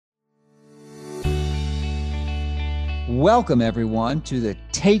Welcome, everyone, to the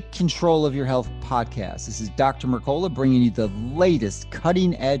Take Control of Your Health podcast. This is Dr. Mercola bringing you the latest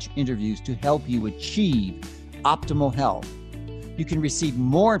cutting-edge interviews to help you achieve optimal health. You can receive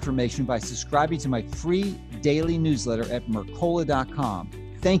more information by subscribing to my free daily newsletter at Mercola.com.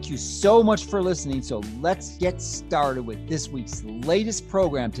 Thank you so much for listening. So let's get started with this week's latest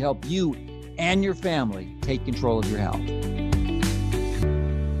program to help you and your family take control of your health.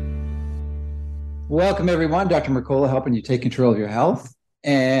 Welcome, everyone. Dr. Mercola helping you take control of your health.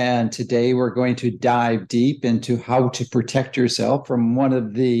 And today we're going to dive deep into how to protect yourself from one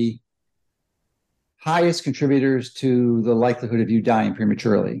of the highest contributors to the likelihood of you dying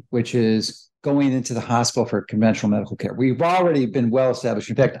prematurely, which is going into the hospital for conventional medical care. We've already been well established.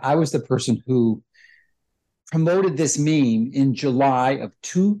 In fact, I was the person who promoted this meme in July of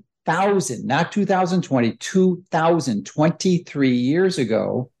 2000, not 2020, 2023 years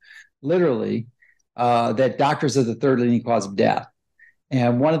ago, literally, that doctors are the third leading cause of death.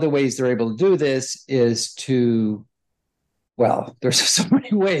 And one of the ways they're able to do this is to, well, there's so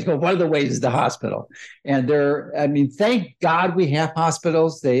many ways, but one of the ways is the hospital. And thank God we have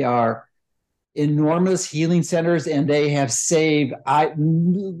hospitals. They are enormous healing centers, and they have saved,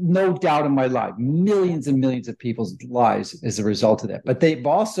 no doubt in my life, millions and millions of people's lives as a result of that. But they've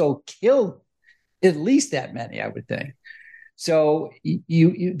also killed at least that many, I would think. So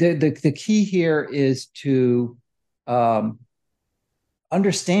the key here is to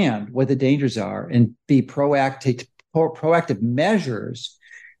understand what the dangers are and be proactive measures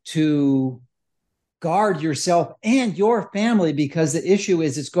to guard yourself and your family, because the issue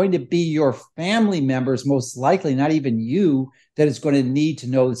is it's going to be your family members, most likely, not even you, that is going to need to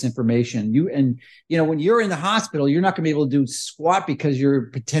know this information. When you're in the hospital, you're not going to be able to do squat because you're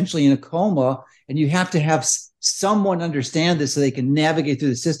potentially in a coma, and you have to have someone understand this so they can navigate through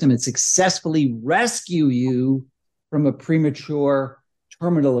the system and successfully rescue you from a premature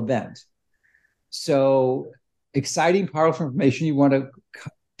terminal event. So exciting, powerful information. You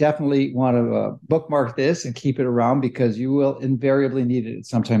definitely want to bookmark this and keep it around, because you will invariably need it at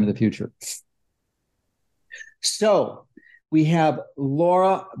some time in the future. So we have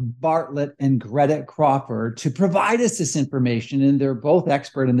Laura Bartlett and Greta Crawford to provide us this information, and they're both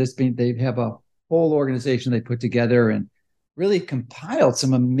expert in this. They have a whole organization they put together and really compiled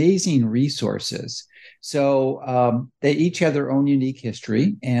some amazing resources. So they each have their own unique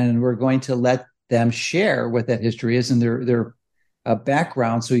history, and we're going to let them share what that history is and their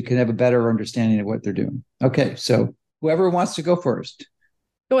background, so you can have a better understanding of what they're doing. Okay, so whoever wants to go first.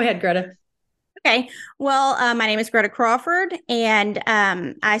 Go ahead, Greta. Okay. Well, my name is Greta Crawford, and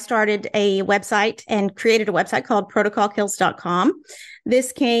I started a website and created a website called protocolkills.com.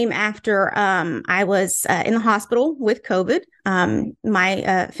 This came after I was in the hospital with COVID.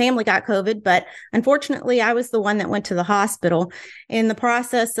 My family got COVID, but unfortunately, I was the one that went to the hospital. In the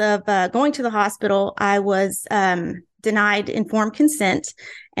process of going to the hospital, I was denied informed consent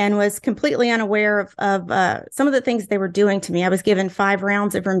and was completely unaware of some of the things they were doing to me. I was given 5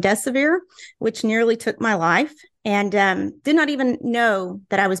 rounds of remdesivir, which nearly took my life, and did not even know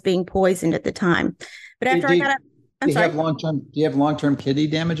that I was being poisoned at the time. But after I got up, do you have long-term kidney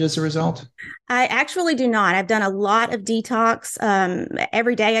damage as a result? I actually do not. I've done a lot of detox.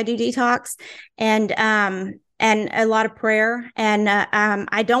 Every day I do detox, and a lot of prayer. And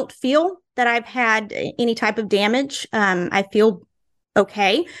I don't feel that I've had any type of damage. I feel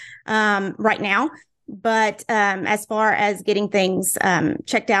okay right now. But as far as getting things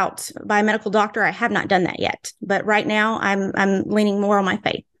checked out by a medical doctor, I have not done that yet. But right now I'm leaning more on my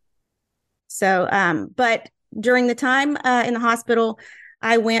faith. So, but during the time in the hospital,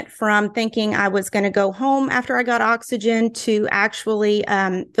 I went from thinking I was going to go home after I got oxygen to actually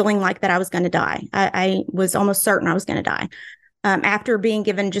feeling like that I was going to die. I was almost certain I was going to die after being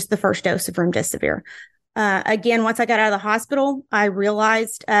given just the first dose of remdesivir. Again, once I got out of the hospital, I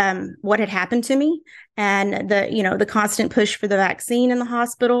realized what had happened to me, and the constant push for the vaccine in the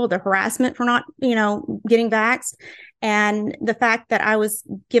hospital, the harassment for not, getting vaxxed, and the fact that I was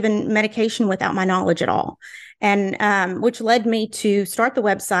given medication without my knowledge at all. And which led me to start the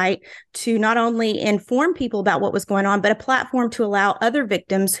website to not only inform people about what was going on, but a platform to allow other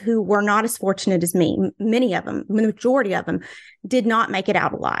victims who were not as fortunate as me. Many of them, the majority of them, did not make it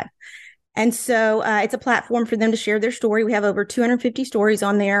out alive. And so it's a platform for them to share their story. We have over 250 stories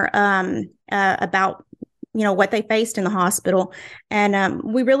on there about what they faced in the hospital. And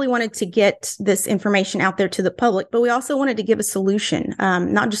we really wanted to get this information out there to the public, but we also wanted to give a solution,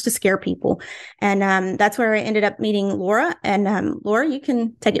 not just to scare people. And that's where I ended up meeting Laura. And Laura, you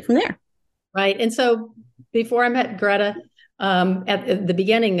can take it from there. Right. And so before I met Greta, at the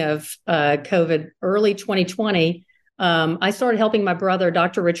beginning of COVID, early 2020, I started helping my brother,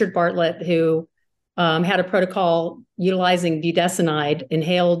 Dr. Richard Bartlett, who had a protocol utilizing budesonide,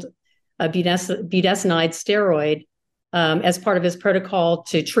 inhaled budesonide steroid as part of his protocol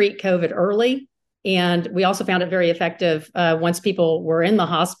to treat COVID early. And we also found it very effective once people were in the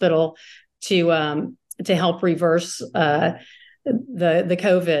hospital to help reverse the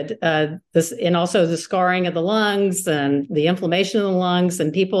COVID, and also the scarring of the lungs and the inflammation of the lungs,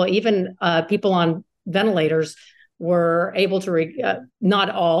 and people on ventilators were able to not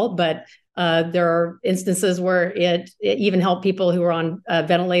all, but there are instances where it even helped people who were on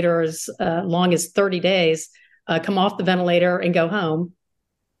ventilators long as 30 days come off the ventilator and go home.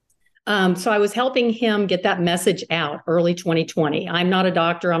 So I was helping him get that message out early 2020. I'm not a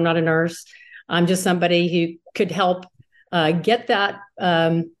doctor. I'm not a nurse. I'm just somebody who could help get that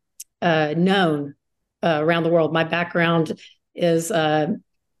known around the world. My background is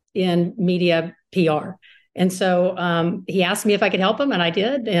in media PR. And so he asked me if I could help him, and I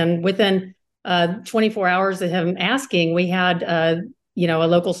did. And within 24 hours of him asking, we had a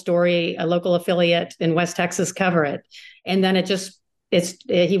local story, a local affiliate in West Texas cover it. And then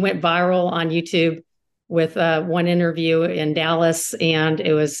he went viral on YouTube with one interview in Dallas, and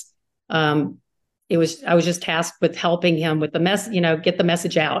I was just tasked with helping him with the get the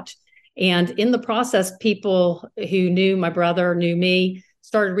message out. And in the process, people who knew my brother, knew me,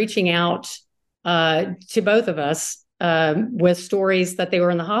 started reaching out to both of us with stories that they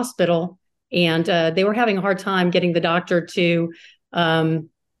were in the hospital, and they were having a hard time getting the doctor to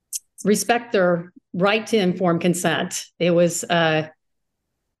respect their right to informed consent. It was an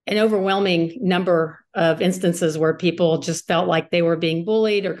overwhelming number of instances where people just felt like they were being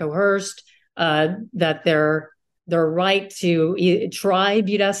bullied or coerced, that their right to try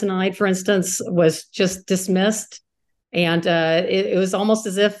budesonide, for instance, was just dismissed. And it was almost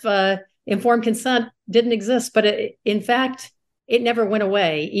as if informed consent didn't exist, but in fact, it never went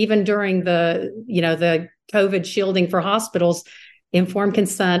away. Even during the COVID shielding for hospitals, informed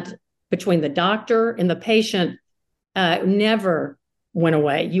consent between the doctor and the patient never went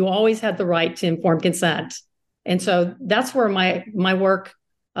away. You always had the right to informed consent. And so that's where my work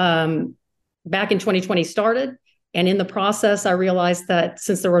back in 2020 started. And in the process, I realized that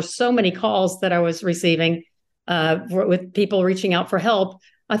since there were so many calls that I was receiving with people reaching out for help,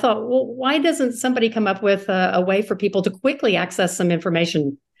 I thought, well, why doesn't somebody come up with a way for people to quickly access some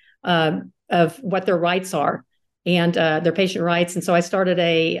information of what their rights are and their patient rights? And so I started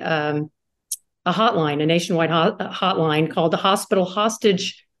a hotline, a nationwide hotline called the Hospital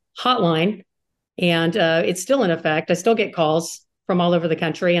Hostage Hotline. And it's still in effect. I still get calls from all over the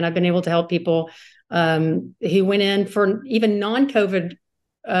country, and I've been able to help people who went in for even non-COVID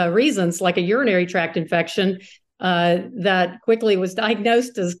reasons, like a urinary tract infection that quickly was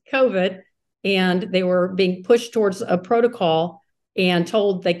diagnosed as COVID, and they were being pushed towards a protocol and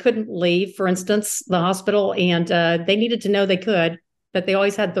told they couldn't leave, for instance, the hospital, and they needed to know that they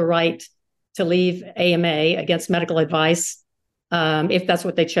always had the right to leave AMA against medical advice if that's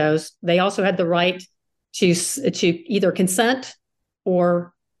what they chose. They also had the right to either consent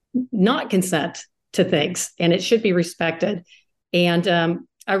or not consent to things, and it should be respected. And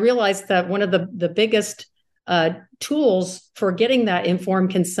I realized that one of the biggest tools for getting that informed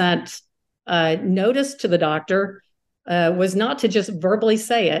consent notice to the doctor was not to just verbally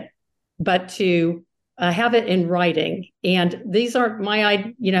say it, but to have it in writing. And these aren't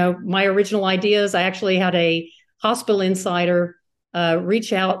my original ideas. I actually had a hospital insider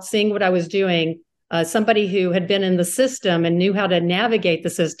reach out, seeing what I was doing, somebody who had been in the system and knew how to navigate the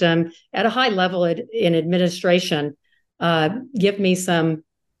system at a high level in administration, give me some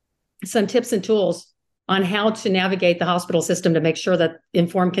tips and tools on how to navigate the hospital system to make sure that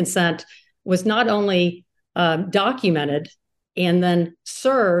informed consent was not only documented and then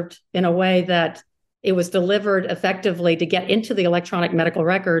served in a way that it was delivered effectively to get into the electronic medical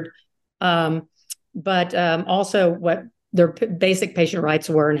record, but also what their basic patient rights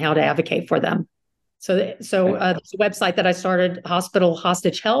were and how to advocate for them. So there's a website that I started, Hospital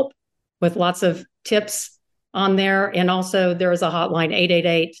Hostage Help, with lots of tips on there. And also there is a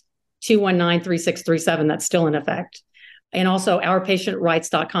hotline, 888-219-3637, that's still in effect. And also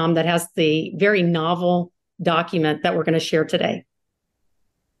ourpatientrights.com that has the very novel document that we're going to share today.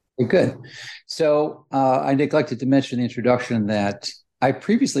 Good. So I neglected to mention in the introduction that I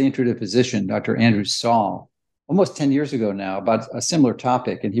previously interviewed a physician, Dr. Andrew Saul, almost 10 years ago now, about a similar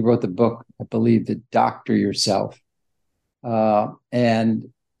topic. And he wrote the book, I believe, The Doctor Yourself.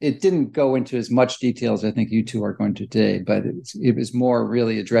 And it didn't go into as much detail as I think you two are going to today, but it was more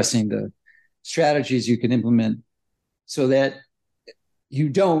really addressing the strategies you can implement so that you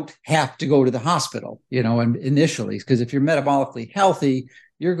don't have to go to the hospital, and initially, because if you're metabolically healthy,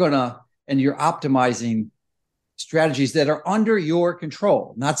 you're optimizing strategies that are under your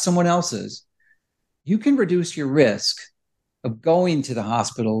control, not someone else's. You can reduce your risk of going to the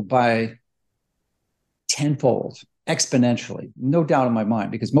hospital by tenfold, exponentially, no doubt in my mind,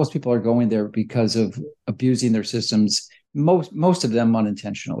 because most people are going there because of abusing their systems, most of them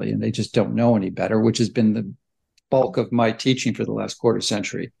unintentionally, and they just don't know any better, which has been the bulk of my teaching for the last quarter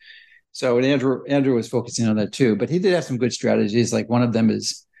century. So, and Andrew was focusing on that too, but he did have some good strategies. Like one of them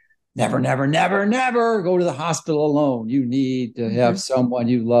is never, never, never, never go to the hospital alone. You need to have someone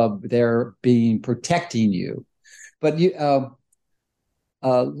you love there protecting you. But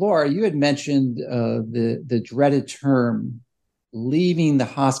Laura, you had mentioned the dreaded term leaving the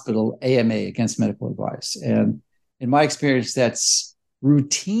hospital, AMA, against medical advice. And in my experience, that's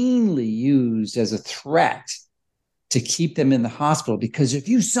routinely used as a threat to keep them in the hospital, because if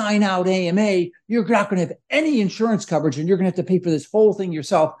you sign out AMA, you're not going to have any insurance coverage and you're going to have to pay for this whole thing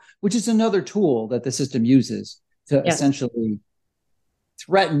yourself, which is another tool that the system uses to essentially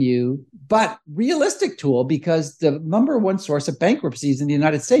threaten you, but realistic tool, because the number one source of bankruptcies in the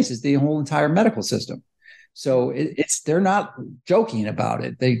United States is the whole entire medical system. So they're not joking about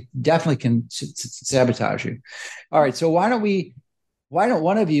it. They definitely can sabotage you. All right. So why don't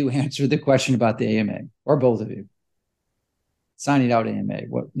one of you answer the question about the AMA, or both of you? Signing out AMA.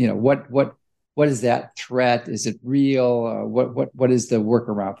 What is that threat? Is it real? What is the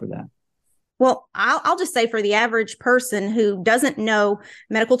workaround for that? Well, I'll just say, for the average person who doesn't know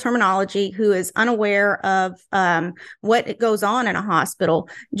medical terminology, who is unaware of what goes on in a hospital,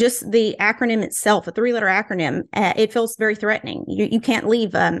 just the acronym itself, a 3-letter acronym, it feels very threatening. You can't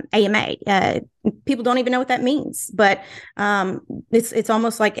leave AMA. People don't even know what that means, but it's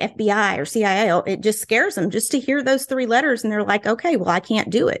almost like FBI or CIA. It just scares them just to hear those 3 letters, and they're like, okay, well, I can't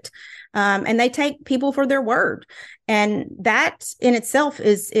do it. And they take people for their word. And that in itself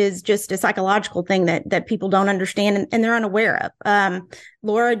is just a psychological thing that people don't understand and they're unaware of.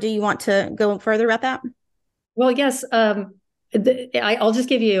 Laura, do you want to go further about that? Well, yes. I'll just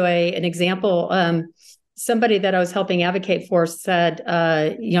give you an example. Somebody that I was helping advocate for said,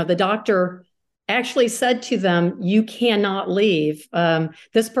 the doctor actually said to them, you cannot leave.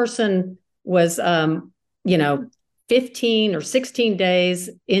 This person was, 15 or 16 days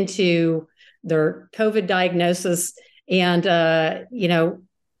into their COVID diagnosis. And,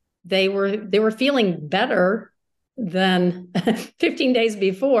 they were feeling better than 15 days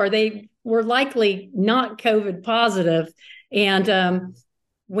before. They were likely not COVID positive. And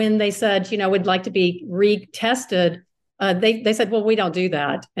when they said, we'd like to be retested, they said, well, we don't do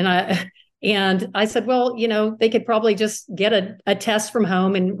that. And I said, well, they could probably just get a test from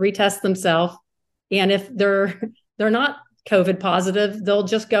home and retest themselves. And if they're not COVID positive, they'll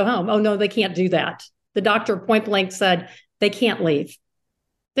just go home. Oh, no, they can't do that. The doctor point blank said they can't leave.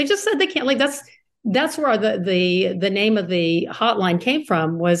 They just said they can't leave. That's where the name of the hotline came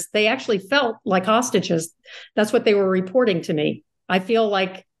from, was they actually felt like hostages. That's what they were reporting to me. I feel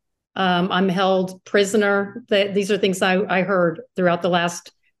like I'm held prisoner. These are things I heard throughout the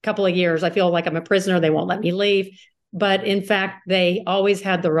last couple of years. I feel like I'm a prisoner. They won't let me leave. But in fact, they always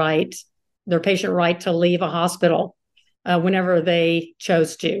had their patient right to leave a hospital whenever they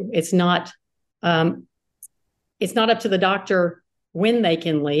chose to. It's not up to the doctor when they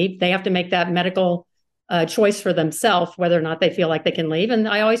can leave. They have to make that medical choice for themselves, whether or not they feel like they can leave. And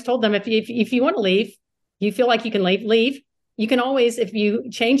I always told them, if you want to leave, you feel like you can leave. You can always, if you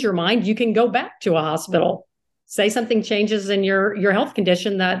change your mind, you can go back to a hospital. Say something changes in your health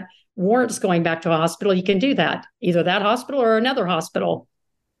condition that warrants going back to a hospital, you can do that, either that hospital or another hospital.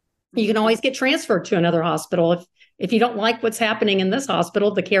 You can always get transferred to another hospital. If you don't like what's happening in this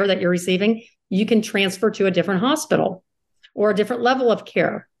hospital, the care that you're receiving, you can transfer to a different hospital or a different level of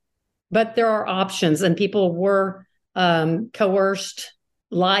care. But there are options, and people were coerced,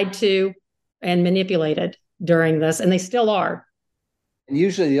 lied to, and manipulated during this, and they still are. And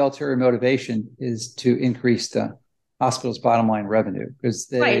usually the ulterior motivation is to increase the hospital's bottom line revenue, because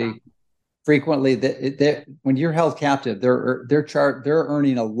they frequently, when you're held captive, they're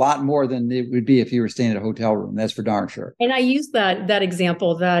earning a lot more than it would be if you were staying in a hotel room. That's for darn sure. And I use that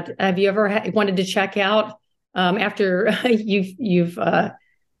example. That have you ever wanted to check out after you've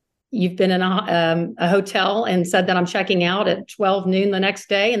been in a hotel and said that I'm checking out at 12 noon the next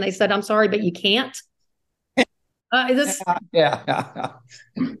day, and they said, I'm sorry, but you can't. Yeah.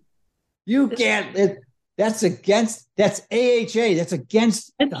 You can't. That's AHA. That's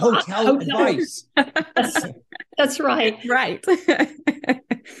against the hotel advice. That's right. Right.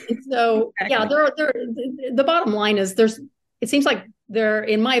 So, yeah, the bottom line is it seems like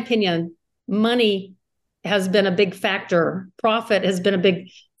in my opinion, money has been a big factor. Profit has been a big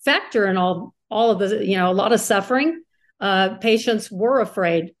factor in all of the, a lot of suffering. Patients were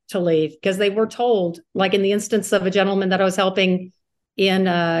afraid to leave because they were told, like in the instance of a gentleman that I was helping in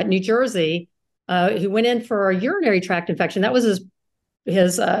New Jersey, who went in for a urinary tract infection. That was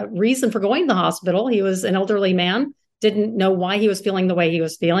his reason for going to the hospital. He was an elderly man, didn't know why he was feeling the way he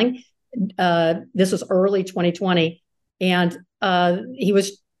was feeling. This was early 2020, and he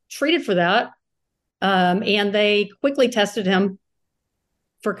was treated for that. And they quickly tested him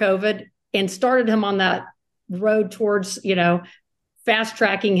for COVID and started him on that road towards, fast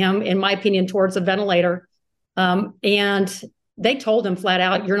tracking him, in my opinion, towards a ventilator. And they told him flat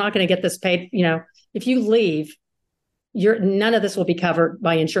out, you're not going to get this paid. If you leave, none of this will be covered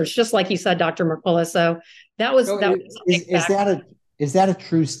by insurance, just like you said, Dr. Mercola. So that was is that a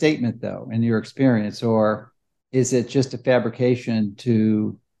true statement though, in your experience, or is it just a fabrication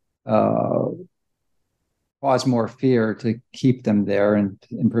to cause more fear to keep them there and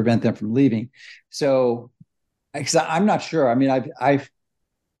prevent them from leaving? So, because I'm not sure. I mean,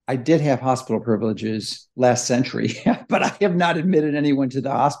 I did have hospital privileges last century, but I have not admitted anyone to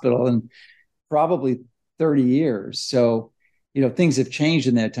the hospital in probably 30 years. So, things have changed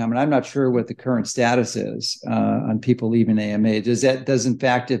in that time, and I'm not sure what the current status is on people leaving AMA. Does in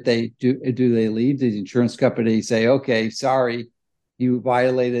fact, if they do they leave, does the insurance company say, okay, sorry, you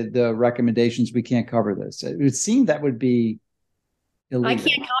violated the recommendations, we can't cover this? It would seem that would be illegal. I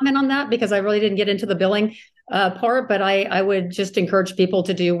can't comment on that because I really didn't get into the billing part, but I would just encourage people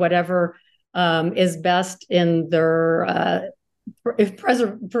to do whatever is best in their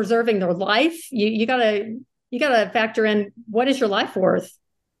preserving their life. You gotta factor in, what is your life worth?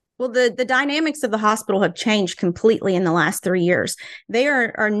 Well, the dynamics of the hospital have changed completely in the last 3 years. They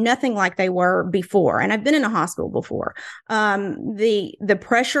are nothing like they were before. And I've been in a hospital before. The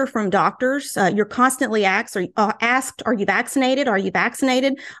pressure from doctors, you're constantly asked, are you vaccinated? Are you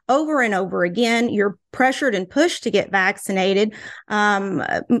vaccinated? Over and over again, you're pressured and pushed to get vaccinated.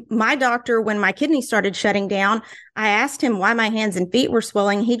 My doctor, when my kidney started shutting down, I asked him why my hands and feet were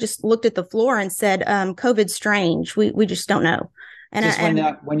swelling. He just looked at the floor and said, COVID's strange. We just don't know.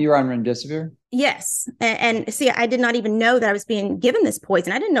 And when you were on remdesivir? Yes. And see, I did not even know that I was being given this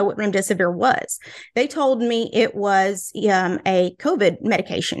poison. I didn't know what remdesivir was. They told me it was a COVID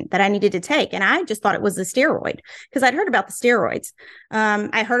medication that I needed to take. And I just thought it was a steroid because I'd heard about the steroids.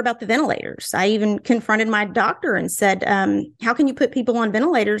 I heard about the ventilators. I even confronted my doctor and said, how can you put people on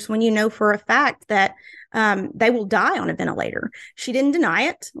ventilators when you know for a fact that they will die on a ventilator? She didn't deny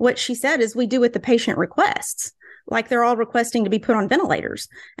it. What she said is, we do what the patient requests. Like they're all requesting to be put on ventilators.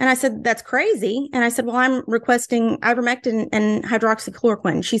 And I said, that's crazy. And I said, well, I'm requesting ivermectin and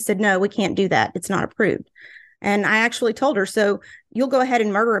hydroxychloroquine. She said, no, we can't do that. It's not approved. And I actually told her, so you'll go ahead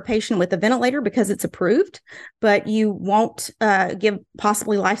and murder a patient with a ventilator because it's approved, but you won't give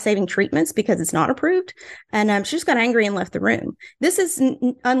possibly life-saving treatments because it's not approved. And she just got angry and left the room. This is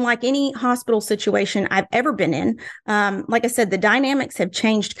unlike any hospital situation I've ever been in. Like I said, the dynamics have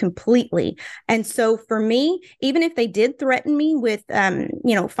changed completely. And so for me, even if they did threaten me with,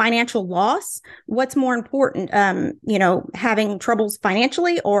 financial loss, what's more important, having troubles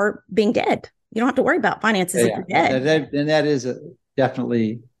financially or being dead? You don't have to worry about finances if you're dead. And that is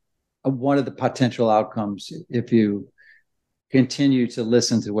definitely one of the potential outcomes if you continue to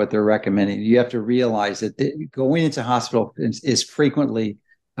listen to what they're recommending. You have to realize that going into hospital is frequently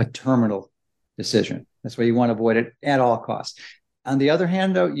a terminal decision. That's why you want to avoid it at all costs. On the other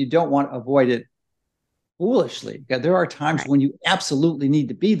hand, though, you don't want to avoid it foolishly. There are times when you absolutely need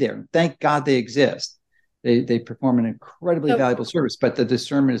to be there. Thank God they exist. They perform an incredibly valuable service, but the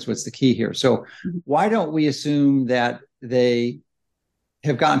discernment is what's the key here. So why don't we assume that they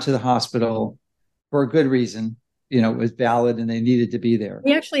have gotten to the hospital for a good reason, it was valid and they needed to be there?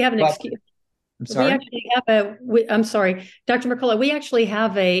 We actually have an excuse. I'm sorry? I'm sorry, Dr. Mercola, we actually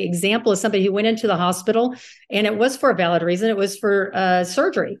have a example of somebody who went into the hospital and it was for a valid reason. It was for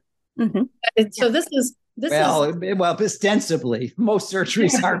surgery. Mm-hmm. So this is ostensibly, most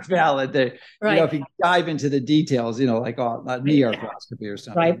surgeries aren't valid. Right. If you dive into the details, like knee arthroscopy or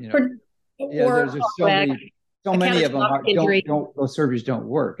something. Right. There's so many of them those surgeries don't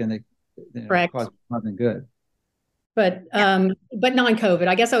work, and they cause nothing good. But non-COVID.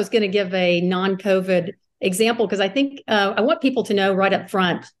 I guess I was going to give a non-COVID example because I think I want people to know right up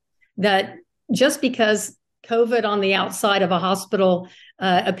front that just because COVID on the outside of a hospital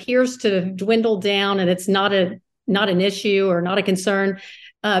appears to dwindle down and it's not an issue or not a concern,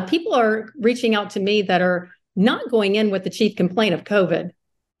 people are reaching out to me that are not going in with the chief complaint of COVID.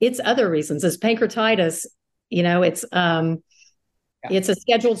 It's other reasons. It's pancreatitis. It's Yeah. It's a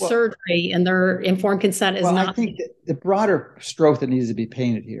scheduled surgery, and their informed consent is not. I think the broader stroke that needs to be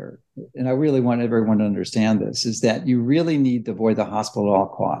painted here, and I really want everyone to understand this, is that you really need to avoid the hospital at all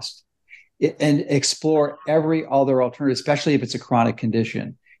costs and explore every other alternative, especially if it's a chronic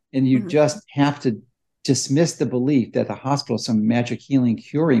condition. And you just have to dismiss the belief that the hospital is some magic healing,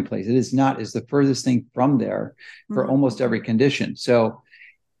 curing place. It is not. It's the furthest thing from there for almost every condition. So,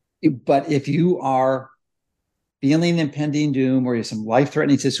 but if you are feeling impending doom or you have some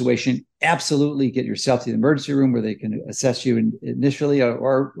life-threatening situation, absolutely get yourself to the emergency room where they can assess you initially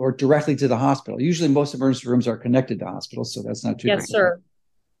or directly to the hospital. Usually most emergency rooms are connected to hospitals, so that's not too bad. Yes, sir.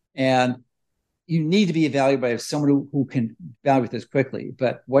 And you need to be evaluated by someone who can evaluate this quickly.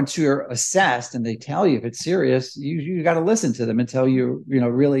 But once you're assessed and they tell you if it's serious, you got to listen to them until you're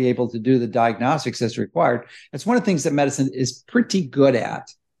really able to do the diagnostics that's required. That's one of the things that medicine is pretty good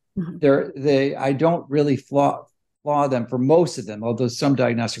at. I don't really flaw them for most of them, although some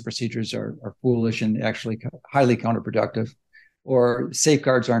diagnostic procedures are foolish and actually highly counterproductive, or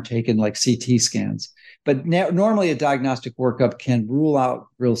safeguards aren't taken like CT scans. But normally a diagnostic workup can rule out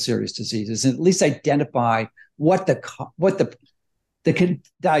real serious diseases and at least identify what the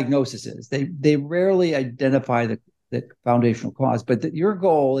diagnosis is. They rarely identify the foundational cause, but your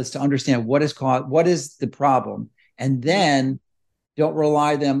goal is to understand what is the problem, and then don't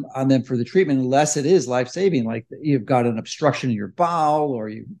rely on them for the treatment unless it is life-saving, like you've got an obstruction in your bowel or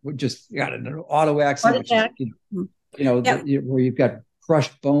you just got an auto accident, where you've got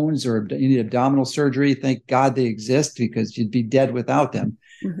crushed bones or you need abdominal surgery. Thank God they exist, because you'd be dead without them.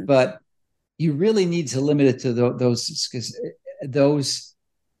 But you really need to limit it to those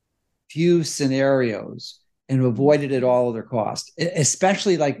few scenarios and avoid it at all other cost,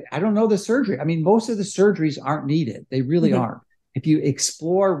 especially like, I don't know, the surgery. I mean, most of the surgeries aren't needed. They really aren't. If you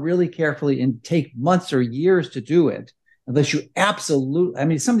explore really carefully and take months or years to do it, unless you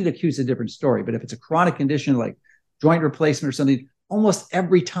absolutely, somebody accused a different story, but if it's a chronic condition like joint replacement or something, almost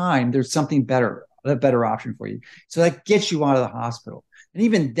every time there's something better, a better option for you. So that gets you out of the hospital. And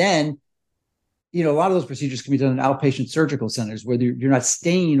even then, a lot of those procedures can be done in outpatient surgical centers where you're not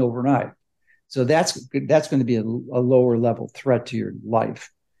staying overnight. So that's going to be a lower level threat to your life.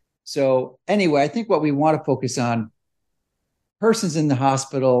 So anyway, I think what we want to focus on, persons in the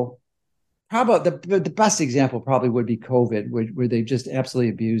hospital, probably the best example probably would be COVID, where they just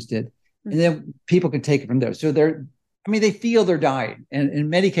absolutely abused it. And then people can take it from there. So they feel they're dying. And in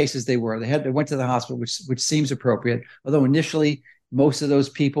many cases they were. They went to the hospital, which seems appropriate. Although initially most of those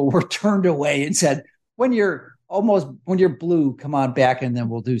people were turned away and said, when you're blue, come on back and then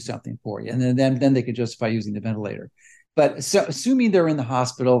we'll do something for you. And then they could justify using the ventilator. But so assuming they're in the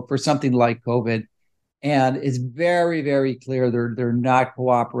hospital for something like COVID, and it's very, very clear they're not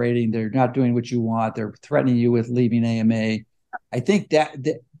cooperating, they're not doing what you want, they're threatening you with leaving AMA. I think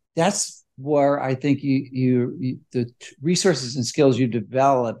that's where I think the resources and skills you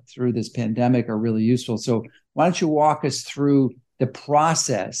develop through this pandemic are really useful. So why don't you walk us through the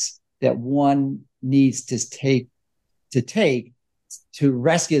process that one needs to take to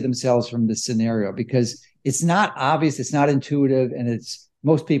rescue themselves from this scenario? Because it's not obvious, it's not intuitive, and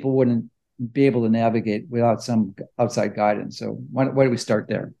most people wouldn't be able to navigate without some outside guidance. So why do we start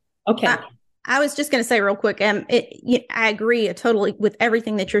there? Okay. I was just going to say real quick, I agree totally with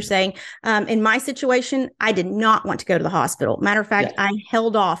everything that you're saying. In my situation, I did not want to go to the hospital. Matter of fact, I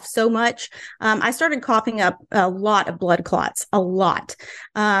held off so much. I started coughing up a lot of blood clots, a lot.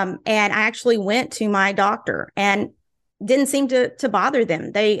 And I actually went to my doctor and didn't seem to bother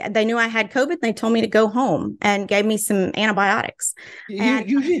them. They knew I had COVID. They told me to go home and gave me some antibiotics.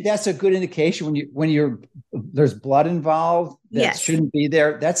 Usually that's a good indication when there's blood involved that shouldn't be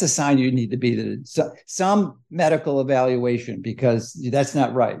there. That's a sign you need to be there. Some medical evaluation, because that's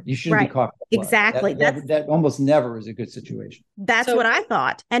not right. You shouldn't be coughing blood. Exactly. That almost never is a good situation. That's what I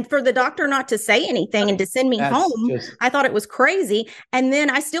thought. And for the doctor not to say anything and to send me home, I thought it was crazy. And then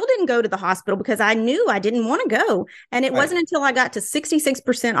I still didn't go to the hospital because I knew I didn't want to go. And it wasn't until I got to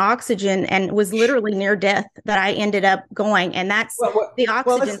 66% oxygen and was literally near death that I ended up going. And that's the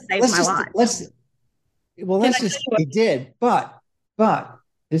oxygen saved my life. It did, but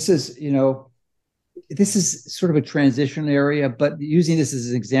this is sort of a transition area, but using this as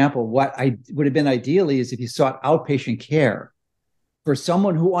an example, what I would have been ideally is if you sought outpatient care for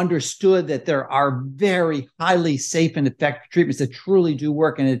someone who understood that there are very highly safe and effective treatments that truly do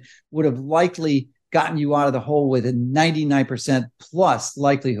work, and it would have likely gotten you out of the hole with a 99% plus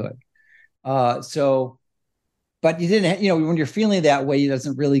likelihood. So but you didn't, when you're feeling that way, it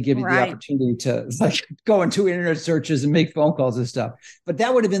doesn't really give you the opportunity to like go into internet searches and make phone calls and stuff. But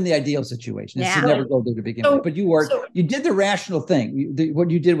that would have been the ideal situation. It should never go there to begin with. But you did the rational thing. What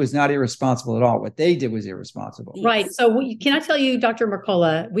you did was not irresponsible at all. What they did was irresponsible. Right. So can I tell you, Dr.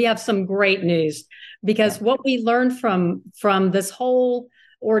 Mercola, we have some great news, because what we learned from this whole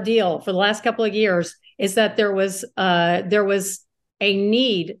ordeal for the last couple of years is that there was a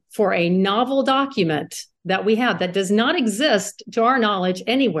need for a novel document that we have that does not exist, to our knowledge,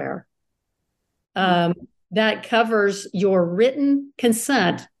 anywhere, that covers your written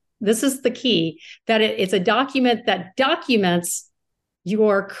consent. This is the key, that it's a document that documents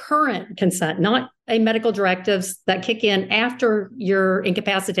your current consent, not a medical directives that kick in after you're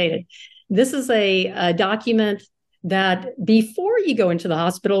incapacitated. This is a document that before you go into the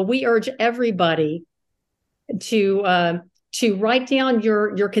hospital, we urge everybody to write down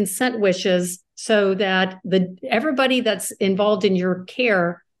your consent wishes, so that everybody that's involved in your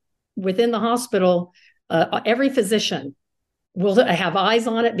care within the hospital, every physician will have eyes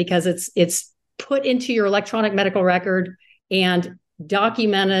on it, because it's put into your electronic medical record and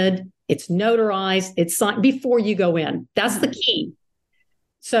documented, it's notarized, it's signed before you go in. That's the key.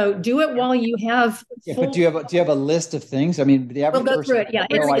 So do it while you have. But do you have a list of things? I mean, the average person has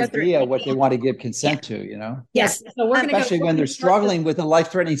no idea what they want to give consent to. Yes. So we're especially when they're struggling with a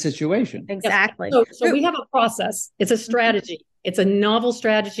life-threatening situation. Exactly. So we have a process. It's a strategy. It's a novel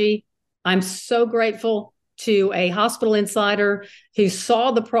strategy. I'm so grateful to a hospital insider who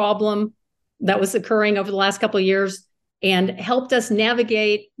saw the problem that was occurring over the last couple of years and helped us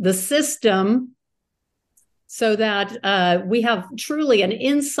navigate the system, so that we have truly an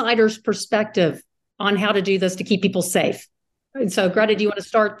insider's perspective on how to do this to keep people safe. And so, Greta, do you want to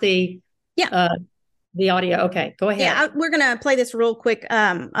start the audio? Okay, go ahead. Yeah, we're going to play this real quick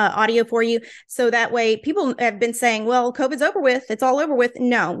audio for you. So that way, people have been saying, well, COVID's over with. It's all over with.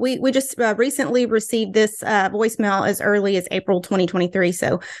 No, we just recently received this voicemail as early as April 2023.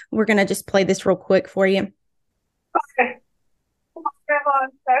 So we're going to just play this real quick for you. Okay. I'm on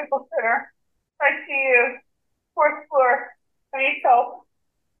medical center. I see you. 4th floor. I need help.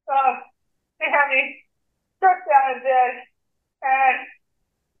 They have me struck down in bed and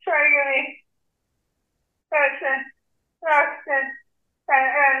trying to give me medicine, oxygen,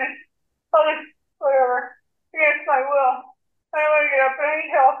 and whatever, against my will. I don't want to get up, but I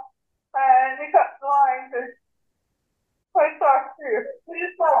need help. And they cut the lines and I talk to you. We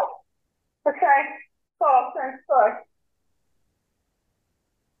just talk. Okay? Call. Thanks. Bye.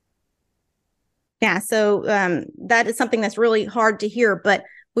 Yeah, so that is something that's really hard to hear, but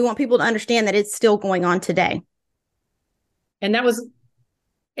we want people to understand that it's still going on today. And that was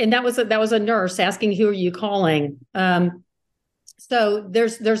a nurse asking, "Who are you calling?" So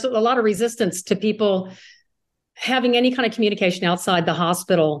there's a lot of resistance to people having any kind of communication outside the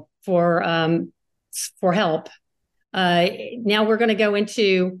hospital for help. Now we're going to go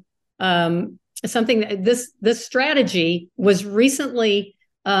into something that this strategy was recently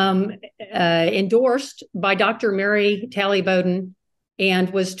endorsed by Dr. Mary Talley Bowden and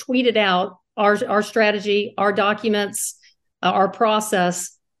was tweeted out. Our strategy, our documents, our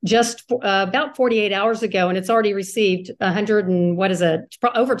process just about 48 hours ago, and it's already received 100 and what is it?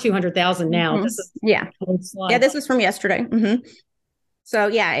 Over 200,000 now. Mm-hmm. This is this was from yesterday. Mm-hmm. So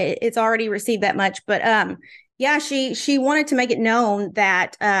it's already received that much, but she wanted to make it known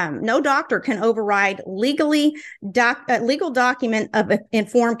that no doctor can override legal document of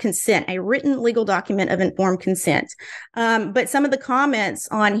informed consent, a written legal document of informed consent. But some of the comments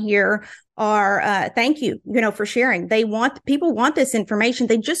on here are thank you, for sharing. People want this information.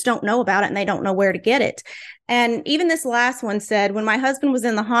 They just don't know about it and they don't know where to get it. And even this last one said, when my husband was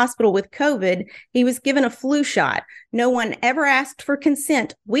in the hospital with COVID, he was given a flu shot. No one ever asked for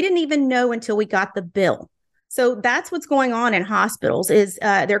consent. We didn't even know until we got the bill. So that's what's going on in hospitals is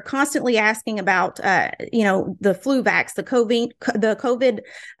they're constantly asking about, the flu vax, the COVID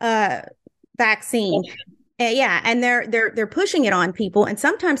vaccine. And they're pushing it on people. And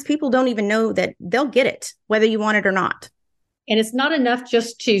sometimes people don't even know that they'll get it, whether you want it or not. And it's not enough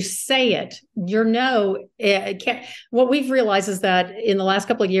just to say it. What we've realized is that in the last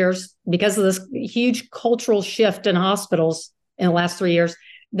couple of years, because of this huge cultural shift in hospitals in the last 3 years,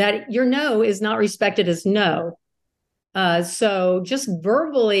 that your no is not respected as no. So just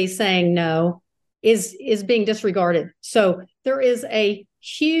verbally saying no is being disregarded. So there is a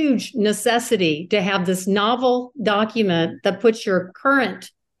huge necessity to have this novel document that puts your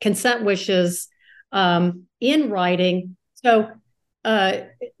current consent wishes in writing. So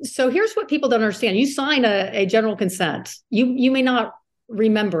here's what people don't understand. You sign a general consent. You may not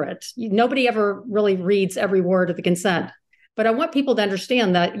remember it. Nobody ever really reads every word of the consent. But I want people to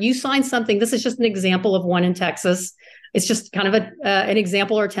understand that you sign something. This is just an example of one in Texas. It's just kind of an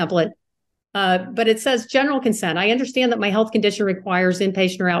example or a template. But it says general consent. I understand that my health condition requires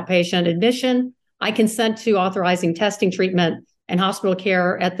inpatient or outpatient admission. I consent to authorizing testing, treatment, and hospital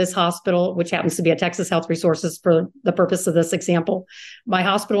care at this hospital, which happens to be a Texas Health Resources for the purpose of this example. My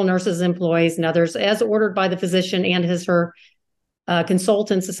hospital nurses, employees, and others, as ordered by the physician and her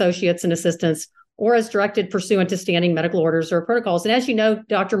consultants, associates, and assistants, or as directed pursuant to standing medical orders or protocols. And as you know,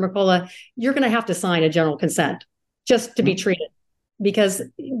 Dr. Mercola, you're going to have to sign a general consent just to be treated, because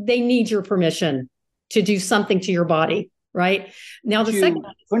they need your permission to do something to your body, right? Now,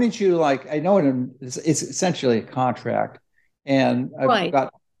 wouldn't you like, I know it's essentially a contract, and I've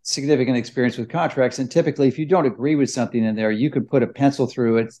got significant experience with contracts. And typically, if you don't agree with something in there, you could put a pencil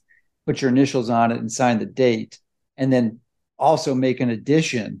through it, put your initials on it, and sign the date, and then also make an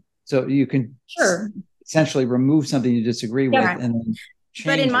addition. So you can essentially remove something you disagree with and then change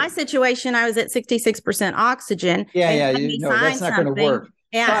But in my situation, I was at 66% oxygen. Yeah. That's not going to work.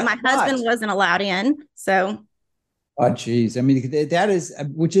 Yeah, my husband wasn't allowed in. So. Oh, geez. I mean, that is,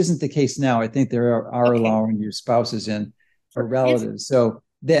 which isn't the case now. I think they are allowing your spouses in or relatives. So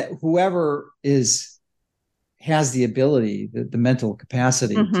that whoever has the ability, the mental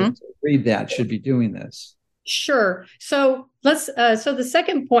capacity to read that should be doing this. Sure. So so the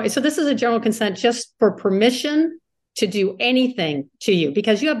second point, so this is a general consent just for permission to do anything to you,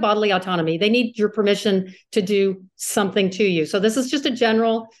 because you have bodily autonomy. They need your permission to do something to you. So this is just a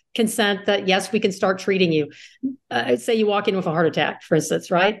general consent that, yes, we can start treating you. Say you walk in with a heart attack, for instance,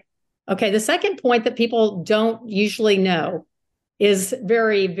 right? Okay. The second point that people don't usually know is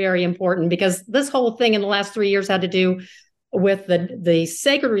very, very important, because this whole thing in the last 3 years had to do with the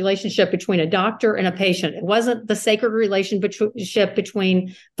sacred relationship between a doctor and a patient. It wasn't the sacred relationship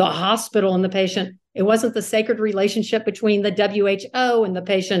between the hospital and the patient. It wasn't the sacred relationship between the WHO and the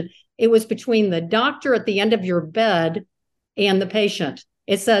patient. It was between the doctor at the end of your bed and the patient.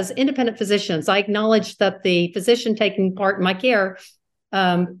 It says independent physicians. I acknowledge that the physician taking part in my care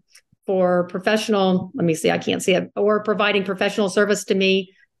for professional, let me see, I can't see it, or providing professional service to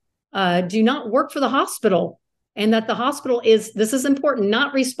me, do not work for the hospital. And that the hospital is, this is important,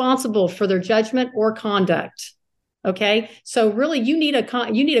 not responsible for their judgment or conduct. Okay. So really you need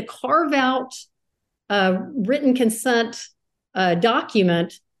a carve out written consent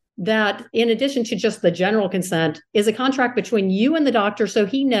document that, in addition to just the general consent, is a contract between you and the doctor. So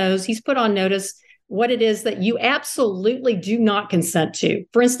he knows, he's put on notice what it is that you absolutely do not consent to.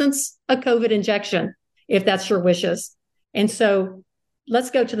 For instance, a COVID injection, if that's your wishes. And so let's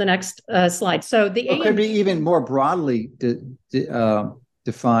go to the next slide. So it could be even more broadly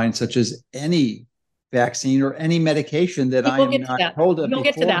defined, such as any vaccine or any medication that I'm not told of. We'll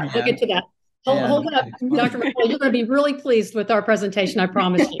get to that. We'll get to that. Hold up, Dr. McCoy, you're going to be really pleased with our presentation, I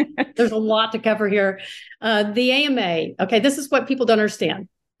promise you. There's a lot to cover here. The AMA, okay, this is what people don't understand.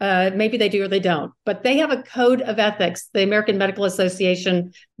 Maybe they do or they don't, but they have a code of ethics, the American Medical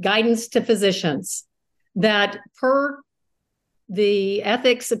Association guidance to physicians, that per the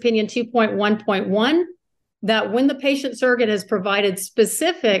ethics opinion 2.1.1, that when the patient surrogate has provided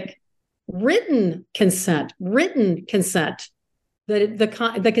specific written consent,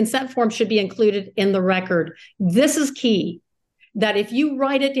 the consent form should be included in the record. This is key, that if you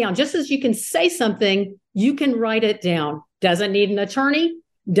write it down, just as you can say something, you can write it down. Doesn't need an attorney,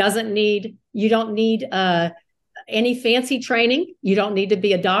 you don't need any fancy training. You don't need to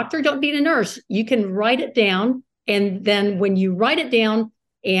be a doctor, don't need a nurse. You can write it down. And then when you write it down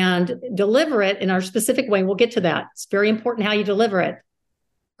and deliver it in our specific way, we'll get to that. It's very important how you deliver it.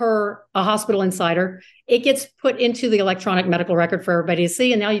 Per a hospital insider, it gets put into the electronic medical record for everybody to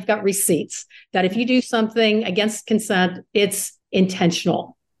see. And now you've got receipts that if you do something against consent, it's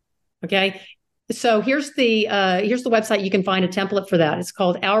intentional. Okay. So here's the website. You can find a template for that. It's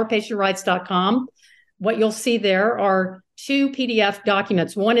called ourpatientrights.com. What you'll see there are 2 PDF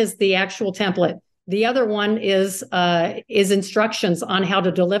documents. One is the actual template. The other one is instructions on how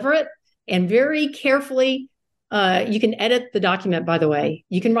to deliver it, and very carefully. You can edit the document, by the way.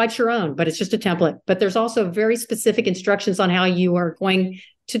 You can write your own, but it's just a template. But there's also very specific instructions on how you are going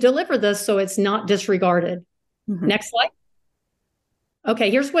to deliver this so it's not disregarded. Mm-hmm. Next slide. Okay,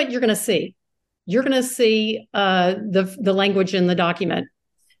 here's what you're going to see. You're going to see the language in the document.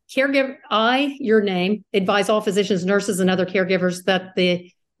 Caregiver, your name, advise all physicians, nurses, and other caregivers that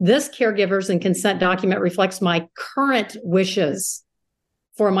this caregiver's and consent document reflects my current wishes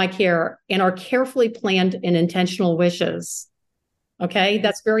for my care and are carefully planned and intentional wishes. Okay,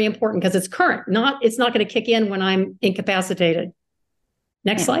 that's very important because it's current. It's not going to kick in when I'm incapacitated.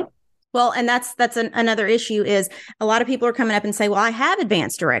 Next slide. Well, and that's another issue is a lot of people are coming up and say, well, I have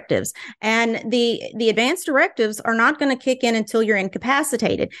advance directives, and the advance directives are not going to kick in until you're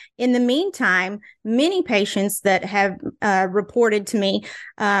incapacitated. In the meantime, many patients that have reported to me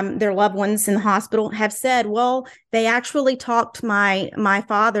their loved ones in the hospital have said, well, they actually talked my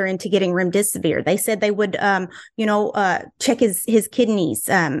father into getting remdesivir. They said they would, check his kidneys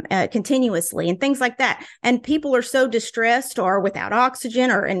continuously and things like that. And people are so distressed or without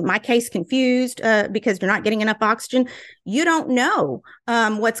oxygen, or in my case, confused because you're not getting enough oxygen. You don't know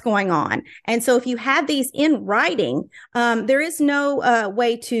what's going on. And so if you have these in writing, there is no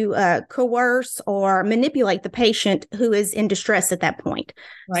way to coerce or manipulate the patient who is in distress at that point.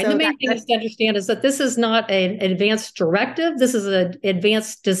 Right. So the main thing is to understand is that this is not an advanced directive. This is an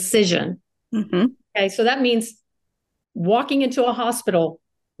advanced decision. Mm-hmm. Okay. So that means walking into a hospital,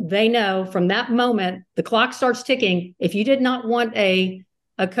 they know from that moment, the clock starts ticking. If you did not want a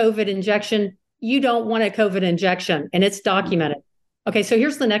COVID injection, you don't want a COVID injection, and it's documented. Okay, so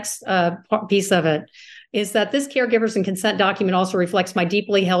here's the next piece of it, is that this caregivers and consent document also reflects my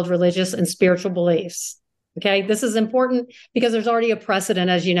deeply held religious and spiritual beliefs. Okay, this is important because there's already a precedent,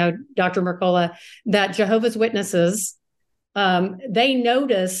 as you know, Dr. Mercola, that Jehovah's Witnesses, they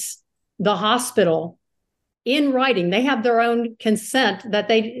notice the hospital in writing. They have their own consent that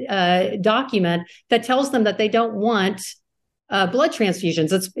they document that tells them that they don't want blood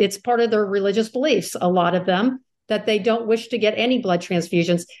transfusions. It's part of their religious beliefs, a lot of them, that they don't wish to get any blood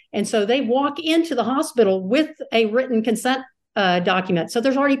transfusions. And so they walk into the hospital with a written consent document. So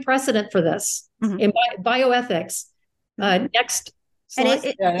there's already precedent for this in bioethics. Next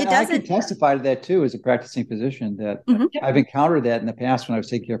slide. And I can testify to that too as a practicing physician, that I've encountered that in the past when I was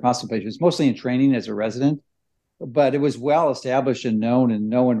taking care of hospital patients, mostly in training as a resident. But it was well established and known, and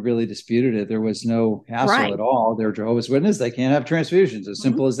no one really disputed it. There was no hassle at all. They're Jehovah's Witnesses. They can't have transfusions. As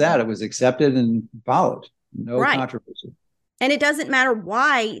simple as that. It was accepted and followed. No controversy. And it doesn't matter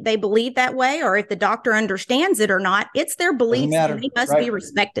why they believe that way or if the doctor understands it or not. It's their beliefs, and they must be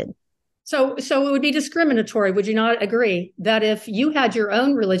respected. So it would be discriminatory. Would you not agree that if you had your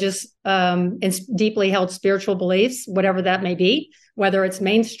own religious and deeply held spiritual beliefs, whatever that may be, whether it's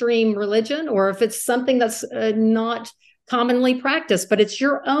mainstream religion or if it's something that's not commonly practiced, but it's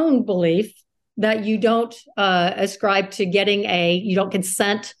your own belief that you don't ascribe to you don't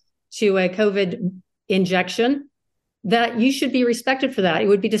consent to a COVID injection, that you should be respected for that. It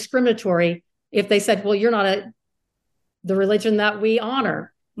would be discriminatory if they said, well, you're not the religion that we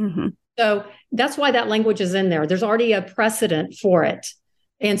honor. Mm-hmm. So that's why that language is in there. There's already a precedent for it.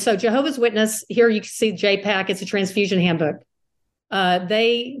 And so Jehovah's Witness, here you can see JPAC, it's a transfusion handbook.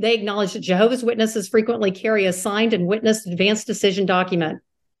 They acknowledge that Jehovah's Witnesses frequently carry a signed and witnessed advanced decision document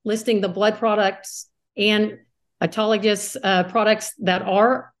listing the blood products and autologous products that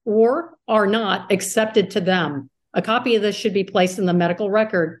are or are not accepted to them. A copy of this should be placed in the medical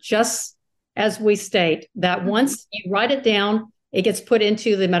record, just as we state that once you write it down, it gets put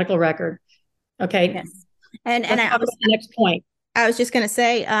into the medical record. Okay. Yes. And I was the next point. I was just going to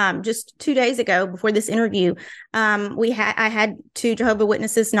say, just 2 days ago before this interview, I had 2 Jehovah's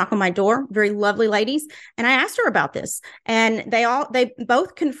Witnesses knock on my door, very lovely ladies. And I asked her about this, and they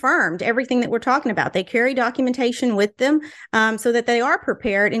both confirmed everything that we're talking about. They carry documentation with them so that they are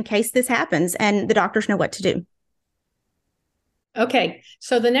prepared in case this happens, and the doctors know what to do. Okay.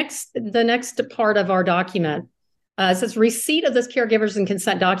 So the next part of our document says receipt of this caregivers and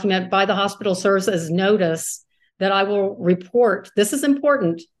consent document by the hospital serves as notice that I will report. This is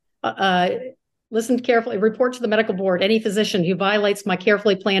important. Listen carefully. Report to the medical board any physician who violates my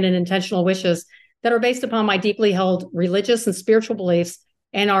carefully planned and intentional wishes that are based upon my deeply held religious and spiritual beliefs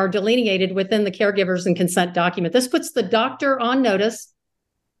and are delineated within the caregivers and consent document. This puts the doctor on notice.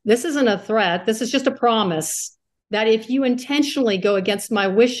 This isn't a threat. This is just a promise that if you intentionally go against my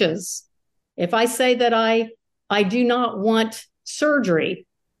wishes, if I say that I do not want surgery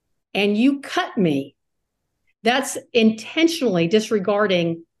and you cut me, that's intentionally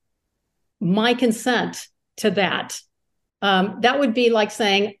disregarding my consent to that. That would be like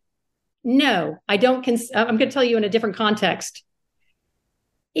saying, no, I don't I'm going to tell you in a different context.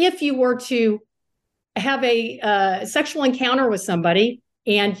 If you were to have a sexual encounter with somebody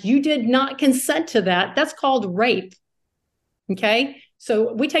and you did not consent to that, that's called rape. Okay.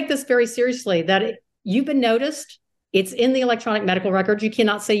 So we take this very seriously, that you've been noticed. It's in the electronic medical record. You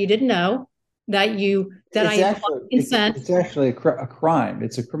cannot say you didn't know that I consent. It's actually a crime.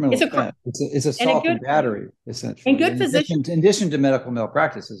 It's a criminal offense. It's assault and battery, essentially. And good physicians, in addition to medical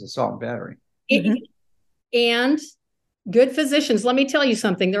malpractice, is assault and battery. And good physicians. Let me tell you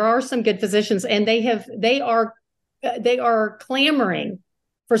something. There are some good physicians, and they are clamoring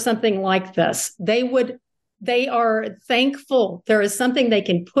for something like this. They are thankful there is something they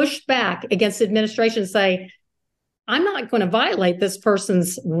can push back against administration and say, I'm not going to violate this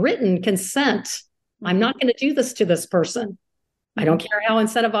person's written consent. I'm not going to do this to this person. I don't care how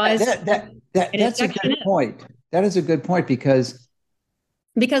incentivized. That's a good point. That is a good point because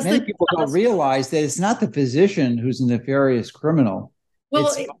many people don't realize that it's not the physician who's a nefarious criminal. Well,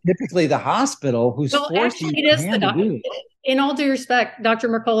 it's typically the hospital who's forcing it is the doctor. In all due respect, Dr.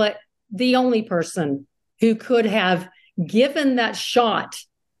 Mercola, the only person who could have given that shot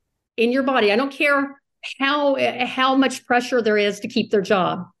in your body. I don't care how much pressure there is to keep their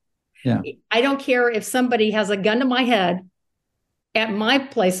job. Yeah. I don't care if somebody has a gun to my head at my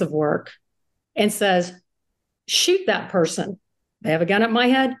place of work and says, shoot that person. They have a gun at my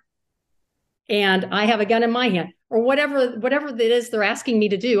head and I have a gun in my hand, or whatever it is they're asking me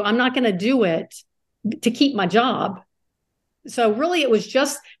to do. I'm not going to do it to keep my job. So really, it was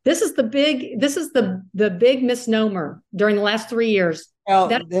just, this is the big misnomer during the last 3 years.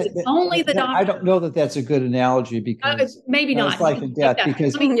 Well, only the doctor. I don't know that that's a good analogy because maybe not. It's life and death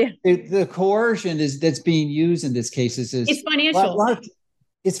because the coercion that's being used in this case is it's financial.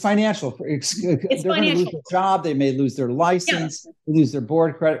 It's financial. They're going to lose their job. They may lose their license, lose their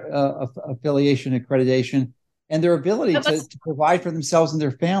board affiliation, accreditation, and their ability to provide for themselves and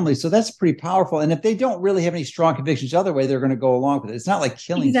their families. So that's pretty powerful. And if they don't really have any strong convictions the other way, they're going to go along with it. It's not like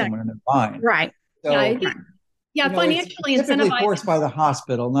killing someone in their mind. Right. So, financially it's typically forced by the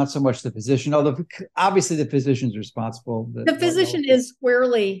hospital, not so much the physician, although obviously the physician's responsible. The physician is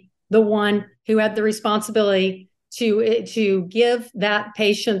squarely the one who had the responsibility to give that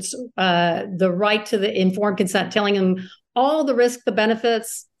patient's the right to the informed consent, telling them all the risks, the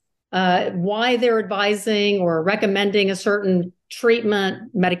benefits, why they're advising or recommending a certain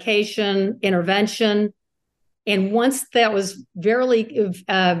treatment, medication, intervention. And once that was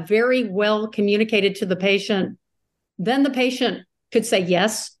very well communicated to the patient, then the patient could say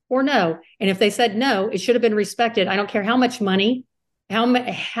yes or no. And if they said no, it should have been respected. I don't care how much money, how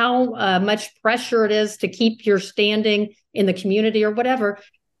much pressure it is to keep your standing in the community or whatever.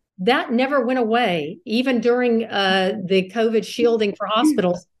 That never went away. Even during the COVID shielding for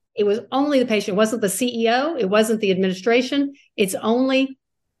hospitals, it was only the patient. It wasn't the CEO. It wasn't the administration. It's only,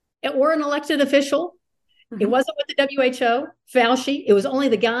 or an elected official. It wasn't with the WHO, Fauci. It was only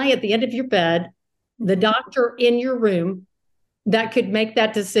the guy at the end of your bed, the doctor in your room, that could make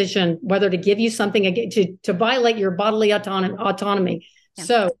that decision whether to give you something to violate your bodily autonomy. Yeah.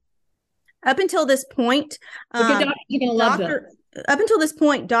 So, up until this point,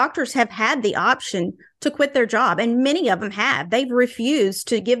 doctors have had the option to quit their job, and many of them have. They've refused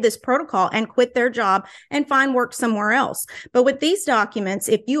to give this protocol and quit their job and find work somewhere else. But with these documents,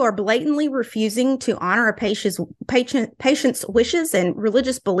 if you are blatantly refusing to honor a patient's wishes and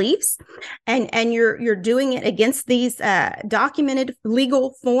religious beliefs, and you're doing it against these documented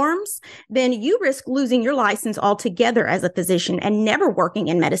legal forms, then you risk losing your license altogether as a physician and never working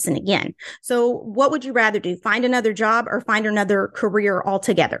in medicine again. So what would you rather do? Find another job or find another career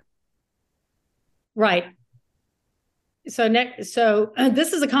altogether? Right. So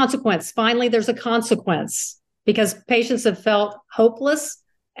this is a consequence. Finally, there's a consequence because patients have felt hopeless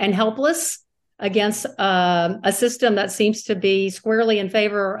and helpless against a system that seems to be squarely in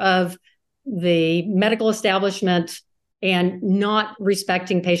favor of the medical establishment and not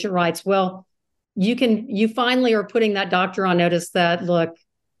respecting patient rights. Well, you finally are putting that doctor on notice that, look,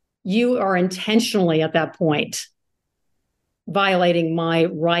 you are intentionally at that point violating my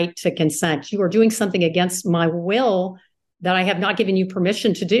right to consent. You are doing something against my will that I have not given you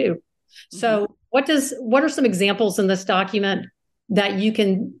permission to do. Mm-hmm. So what are some examples in this document that you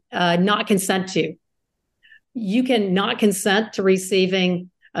can not consent to? You can not consent to receiving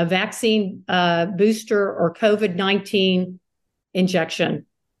a vaccine booster or COVID-19 injection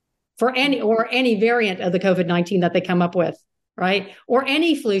for any variant of the COVID-19 that they come up with. Right. Or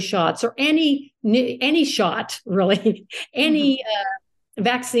any flu shots or any shot, really, any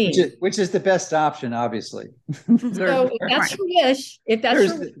vaccine. Which is the best option, obviously. So if that's your wish,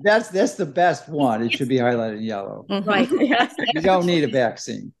 that's the best one. It should be highlighted in yellow. Right. You don't need a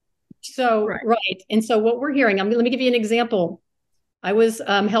vaccine. So, right. And so what we're hearing, let me give you an example. I was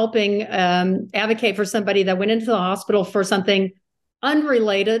helping advocate for somebody that went into the hospital for something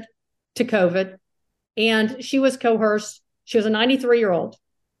unrelated to COVID, and she was coerced. She was a 93-year-old,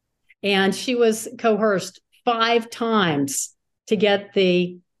 and she was coerced 5 times to get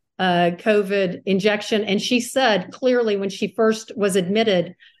the COVID injection. And she said clearly when she first was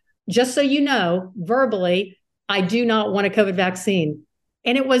admitted, just so you know, verbally, I do not want a COVID vaccine.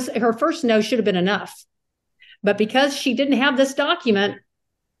 And it was her first no should have been enough. But because she didn't have this document,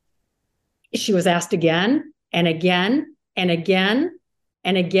 She was asked again and again and again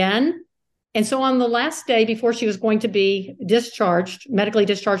and again. And so on the last day before she was going to be discharged, medically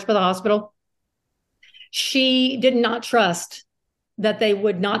discharged by the hospital, she did not trust that they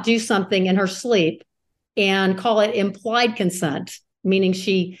would not do something in her sleep and call it implied consent, meaning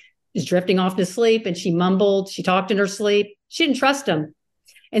she is drifting off to sleep and she mumbled, she talked in her sleep. She didn't trust them.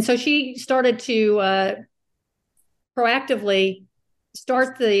 And so she started to proactively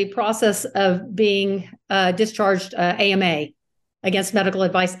start the process of being discharged AMA, against medical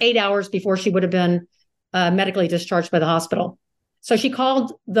advice, 8 hours before she would have been medically discharged by the hospital. So she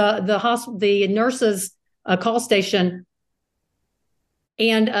called the nurses' call station,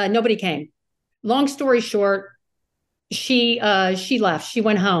 and nobody came. Long story short, she left. She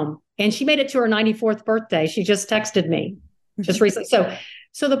went home, and she made it to her 94th birthday. She just texted me just recently.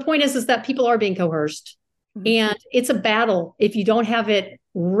 So the point is that people are being coerced, and it's a battle if you don't have it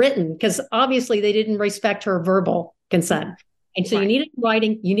written, because obviously they didn't respect her verbal consent. And so you need it in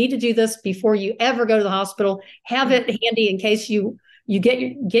writing. You need to do this before you ever go to the hospital. Have it handy in case you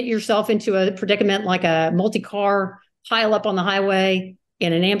get yourself into a predicament like a multi-car pile up on the highway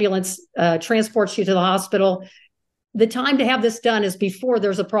and an ambulance transports you to the hospital. The time to have this done is before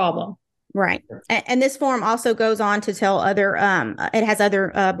there's a problem. Right. And this form also goes on to tell other, it has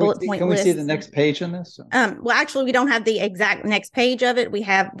other bullet point lists. Can we see the next page on this? Well, actually, we don't have the exact next page of it. We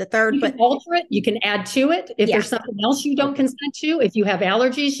have the third. You can alter it. You can add to it. If there's something else you don't consent to, if you have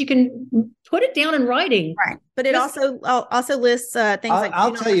allergies, you can put it down in writing. Right. But it also lists things like.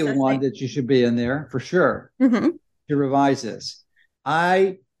 I'll tell you one that you should be in there for sure to revise this.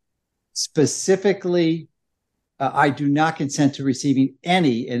 I specifically... I do not consent to receiving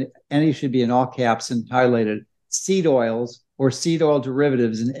any, and any should be in all caps and highlighted, seed oils or seed oil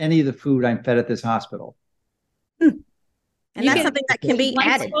derivatives in any of the food I'm fed at this hospital. And that's something that can be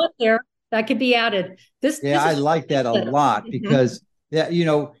added. There, that could be added. I like that a lot because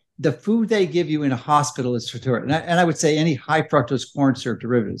the food they give you in a hospital is for and I would say any high fructose corn syrup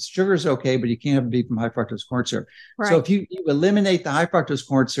derivatives. Sugar is okay, but you can't have it be from high fructose corn syrup. Right. So if you eliminate the high fructose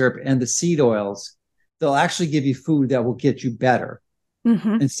corn syrup and the seed oils, they'll actually give you food that will get you better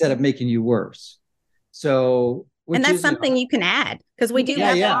instead of making you worse. So, and that's something you can add because we do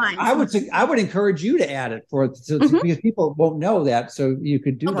have lines. I would encourage you to add it because people won't know that. So you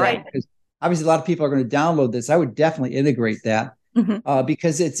could do that because obviously a lot of people are going to download this. I would definitely integrate that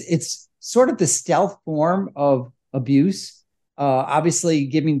because it's sort of the stealth form of abuse. Obviously,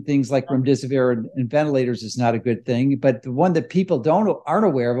 giving things like remdesivir and ventilators is not a good thing, but the one that people aren't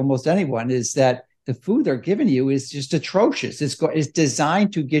aware of, almost anyone, is that the food they're giving you is just atrocious. It's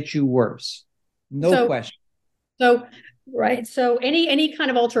designed to get you worse. No question. So any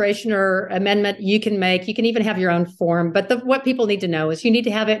kind of alteration or amendment you can make, you can even have your own form. But what people need to know is you need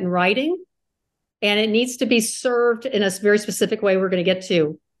to have it in writing, and it needs to be served in a very specific way we're going to get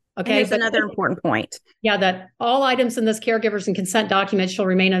to. Okay. Here's another important point. Yeah, that all items in this caregivers and consent document shall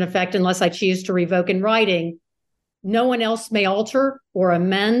remain in effect unless I choose to revoke in writing. No one else may alter or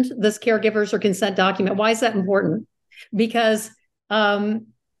amend this caregivers or consent document. Why is that important? Because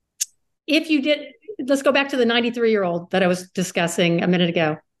if you did, let's go back to the 93-year-old that I was discussing a minute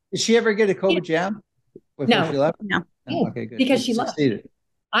ago. Did she ever get a COVID jab before she left? No. Oh, okay, good. Because she left.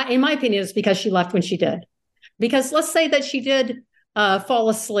 In my opinion, it's because she left when she did. Because let's say that she did fall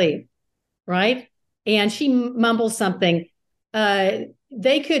asleep, right? And she mumbles something.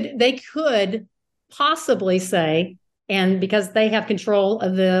 They could possibly say, and because they have control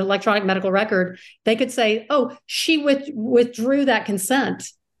of the electronic medical record, they could say, oh, she withdrew that consent.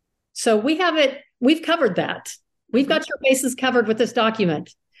 So we've covered that. We've got your bases covered with this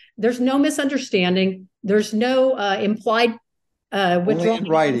document. There's no misunderstanding. There's no implied withdrawal.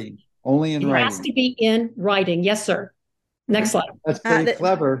 Only in writing. It has to be in writing. Yes, sir. Next slide. That's pretty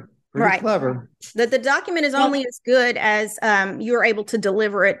clever. Clever. The document is only as good as you're able to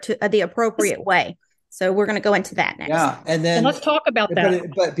deliver it to the appropriate way. So we're going to go into that next. Yeah, and then let's talk about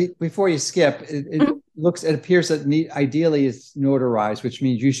that. But before you skip, it appears that ideally it's notarized, which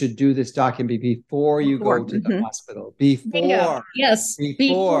means you should do this document before you go to the hospital. Before. Yes.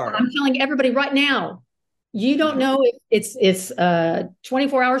 Before. I'm telling everybody right now. You don't know if it's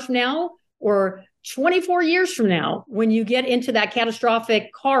 24 hours from now or 24 years from now when you get into that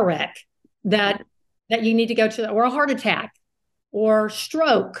catastrophic car wreck that you need to go to, or a heart attack or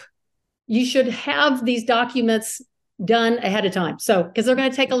stroke. You should have these documents done ahead of time. So, because they're going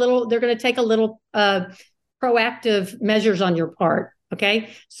to take a little proactive measures on your part.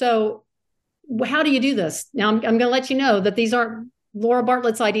 Okay. So how do you do this? Now I'm going to let you know that these aren't Laura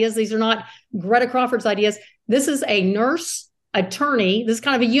Bartlett's ideas. These are not Greta Crawford's ideas. This is a nurse attorney. This is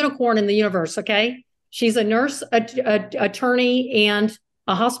kind of a unicorn in the universe, okay? She's a nurse, attorney, and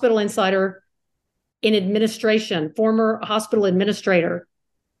a hospital insider in administration, former hospital administrator.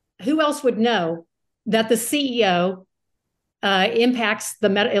 Who else would know that the CEO impacts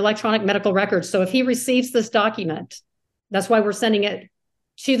the electronic medical records? So if he receives this document, that's why we're sending it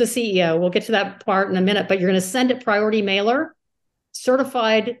to the CEO. We'll get to that part in a minute, but you're going to send it priority mailer,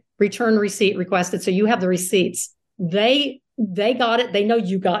 certified return receipt requested. So you have the receipts. They got it. They know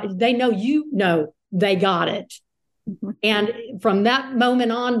you got it. They know they got it. Mm-hmm. And from that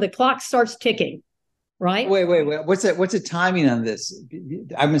moment on, the clock starts ticking, right? Wait. What's the timing on this?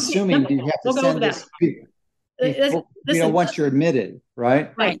 I'm assuming you have to send this once you're admitted,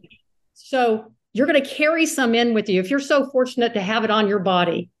 right? Right. So you're going to carry some in with you. If you're so fortunate to have it on your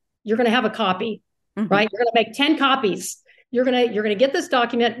body, you're going to have a copy, mm-hmm. right? You're going to make 10 copies. You're going to get this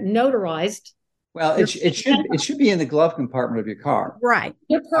document notarized. Well, it should be in the glove compartment of your car, right?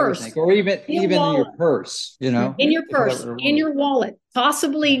 Your purse, or even in your purse, in your purse, in your wallet,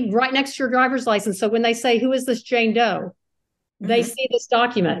 possibly right next to your driver's license. So when they say, "Who is this Jane Doe?" Mm-hmm. They see this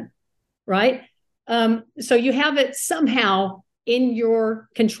document, right? So you have it somehow in your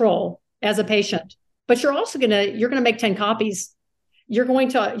control as a patient, but you're also gonna make 10 copies. You're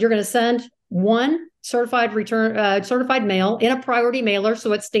gonna send one certified mail in a priority mailer,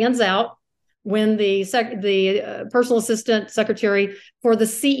 so it stands out. When the personal assistant secretary for the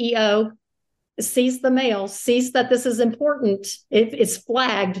CEO sees the mail, sees that this is important, it's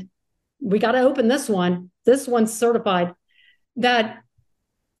flagged. We got to open this one. This one's certified. That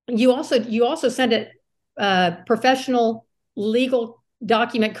you also send it professional legal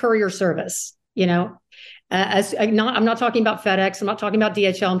document courier service. I'm not talking about FedEx. I'm not talking about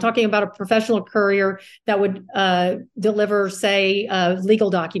DHL. I'm talking about a professional courier that would deliver, say,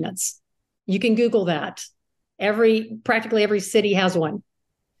 legal documents. You can Google that. Practically every city has one.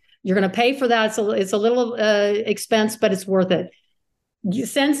 You're going to pay for that. It's a little expense, but it's worth it.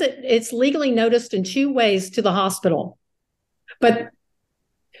 Since it's legally noticed in 2 ways to the hospital, but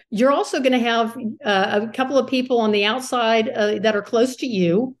you're also going to have a couple of people on the outside that are close to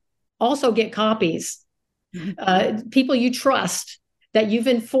you also get copies. Mm-hmm. People you trust, that you've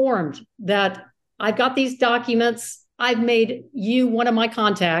informed that I've got these documents. I've made you one of my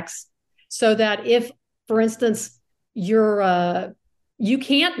contacts. So that if, for instance, you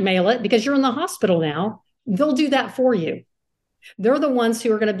can't mail it because you're in the hospital now, they'll do that for you. They're the ones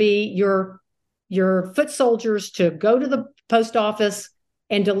who are going to be your foot soldiers to go to the post office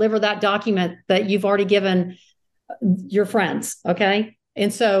and deliver that document that you've already given your friends. Okay.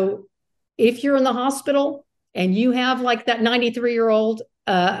 And so if you're in the hospital and you have like that 93-year-old,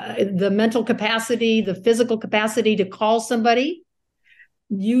 the mental capacity, the physical capacity to call somebody,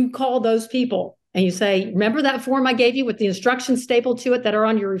 you call those people and you say, remember that form I gave you with the instructions stapled to it that are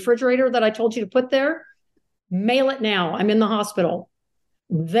on your refrigerator that I told you to put there? Mail it now. I'm in the hospital.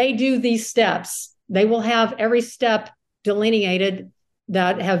 They do these steps. They will have every step delineated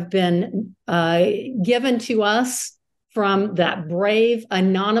that have been given to us from that brave,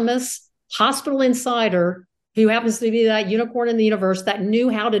 anonymous hospital insider who happens to be that unicorn in the universe that knew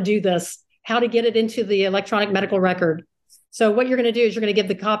how to do this, how to get it into the electronic medical record. So what you're going to do is you're going to give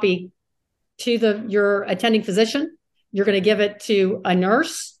the copy to your attending physician. You're going to give it to a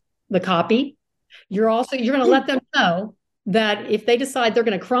nurse, the copy. You're going to let them know that if they decide they're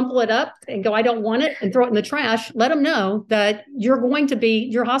going to crumple it up and go, I don't want it, and throw it in the trash, let them know that your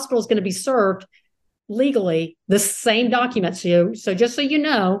hospital is going to be served legally the same documents to you. So just so you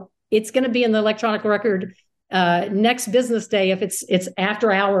know, it's going to be in the electronic record next business day. If it's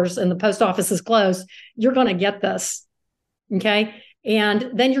after hours and the post office is closed, you're going to get this. Okay.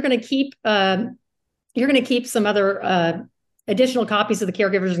 And then you're going to keep some other additional copies of the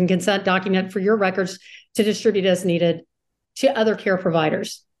caregivers and consent document for your records to distribute as needed to other care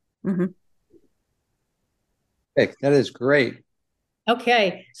providers. Mm-hmm. Okay, that is great.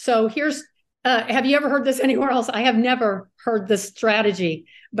 Okay. So have you ever heard this anywhere else? I have never heard this strategy,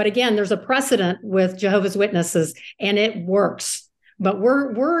 but again, there's a precedent with Jehovah's Witnesses and it works, but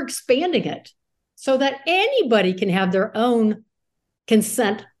we're expanding it so that anybody can have their own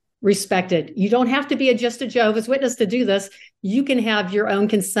consent respected. You don't have to be just a Jehovah's Witness to do this. You can have your own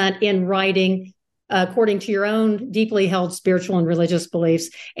consent in writing according to your own deeply held spiritual and religious beliefs.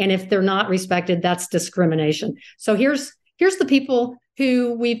 And if they're not respected, that's discrimination. So here's the people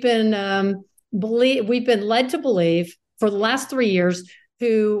who we've been led to believe for the last 3 years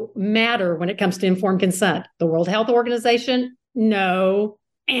who matter when it comes to informed consent. The World Health Organization, no.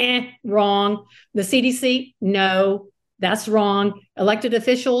 Wrong. The CDC, no, that's wrong. Elected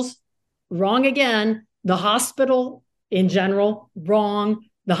officials, wrong again. The hospital in general, wrong.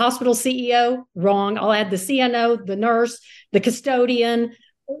 The hospital CEO, wrong. I'll add the CNO, the nurse, the custodian,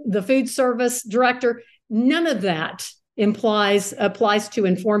 the food service director. None of that applies to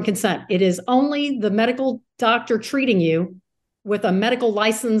informed consent. It is only the medical doctor treating you with a medical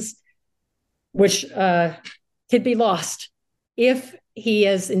license, which could be lost if he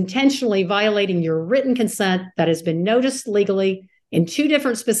is intentionally violating your written consent that has been noticed legally in 2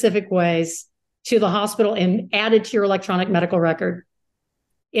 different specific ways to the hospital and added to your electronic medical record.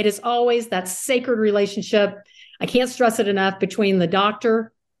 It is always that sacred relationship. I can't stress it enough, between the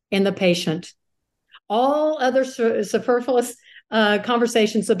doctor and the patient. All other superfluous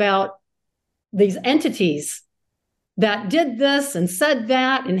conversations about these entities that did this and said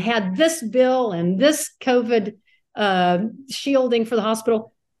that and had this bill and this COVID shielding for the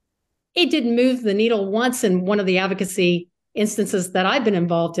hospital, it didn't move the needle once in one of the advocacy instances that I've been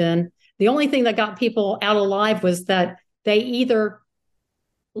involved in. The only thing that got people out alive was that they either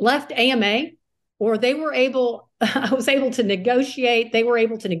left AMA or they were able, I was able to negotiate. They were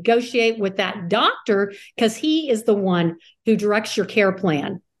able to negotiate with that doctor because he is the one who directs your care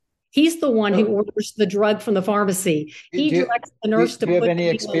plan. He's the one who orders the drug from the pharmacy. He directs the nurse to put.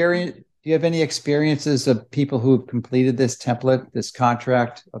 Do you have any experiences of people who have completed this template, this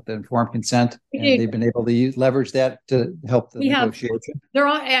contract of the informed consent, and they've been able to leverage that to help the negotiation? They're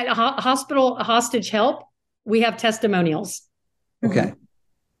all at hospital hostage help. We have testimonials. Okay.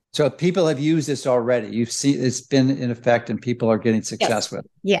 So people have used this already. You've seen it's been in effect and people are getting success with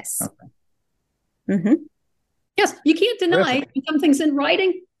it. Yes. Okay. Mm-hmm. Yes. You can't deny something's in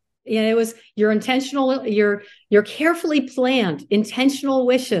writing. You know, it was your intentional, your carefully planned intentional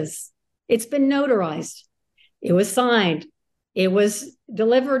wishes. It's been notarized. It was signed. It was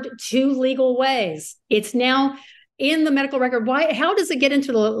delivered 2 legal ways. It's now in the medical record. Why? How does it get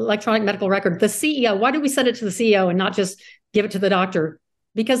into the electronic medical record? The CEO. Why do we send it to the CEO and not just give it to the doctor?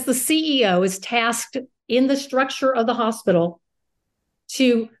 Because the CEO is tasked in the structure of the hospital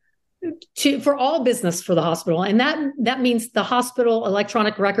for all business for the hospital. And that means the hospital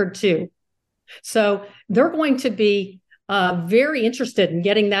electronic record too. So they're going to be very interested in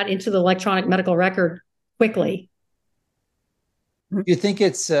getting that into the electronic medical record quickly. You think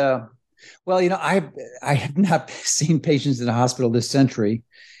it's, well, you know, I have not seen patients in the hospital this century.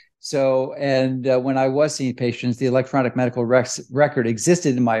 So, and when I was seeing patients, the electronic medical record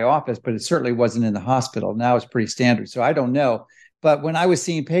existed in my office, but it certainly wasn't in the hospital. Now it's pretty standard. So I don't know. But when I was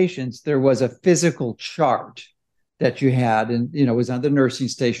seeing patients, there was a physical chart that you had, and you know, it was on the nursing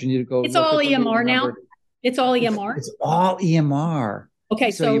station. You'd go. It's all EMR now. It's all EMR. It's all EMR.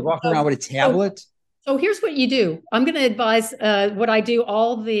 Okay, so you walk around with a tablet. So here's what you do. I'm going to advise what I do.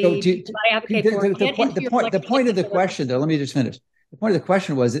 All the I advocate for. The point of the question, though. Let me just finish. The point of the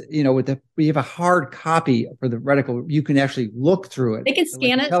question was, you know, we have a hard copy for the reticle. You can actually look through it. They can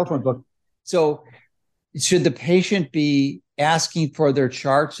scan it. Telephone book. So should the patient be asking for their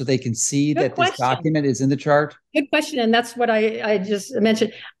chart so they can see that this document is in the chart? Good question. And that's what I just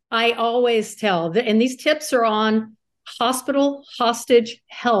mentioned. I always tell, and these tips are on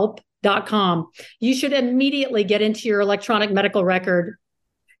hospitalhostagehelp.com. You should immediately get into your electronic medical record.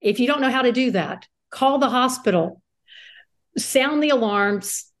 If you don't know how to do that, call the hospital, sound the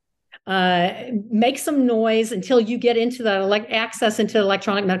alarms, make some noise until you get into the access into the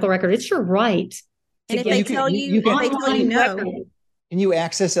electronic medical record. It's your right. And if they tell you no. Can you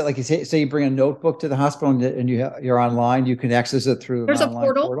access it? Like you say you bring a notebook to the hospital and you're online, you can access it through an online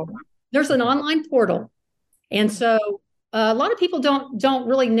portal. There's an online portal. And so a lot of people don't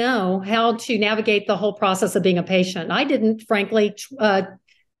really know how to navigate the whole process of being a patient. I didn't, frankly,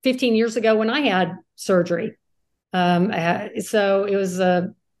 15 years ago when I had surgery. So it was,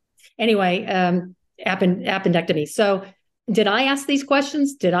 appendectomy. So did I ask these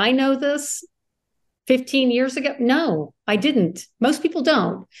questions? Did I know this 15 years ago? No, I didn't. Most people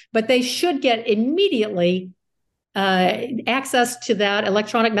don't, but they should get immediately access to that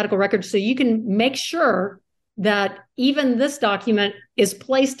electronic medical record so you can make sure that even this document is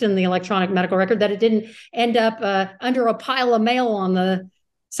placed in the electronic medical record, that it didn't end up under a pile of mail on the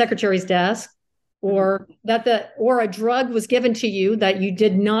secretary's desk, or that a drug was given to you that you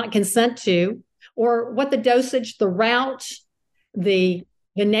did not consent to, or what the dosage, the route, the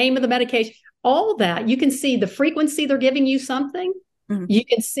name of the medication. All that, you can see the frequency they're giving you something. Mm-hmm. You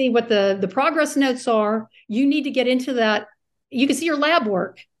can see what the progress notes are. You need to get into that. You can see your lab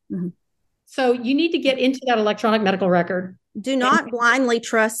work. Mm-hmm. So you need to get into that electronic medical record. Do not blindly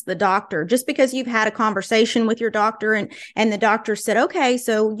trust the doctor just because you've had a conversation with your doctor and the doctor said, okay,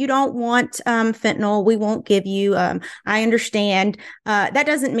 so you don't want fentanyl. We won't give you. I understand. That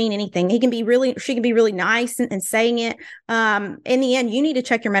doesn't mean anything. She can be really nice and saying it. In the end, you need to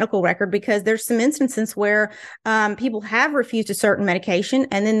check your medical record because there's some instances where people have refused a certain medication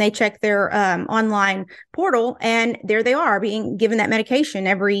and then they check their online portal and there they are being given that medication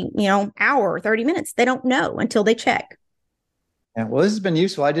every, hour or 30 minutes. They don't know until they check. Yeah, well, this has been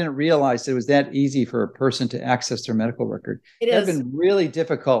useful. I didn't realize it was that easy for a person to access their medical record. It has been really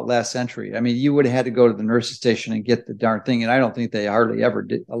difficult last century. I mean, you would have had to go to the nurse's station and get the darn thing. And I don't think they hardly ever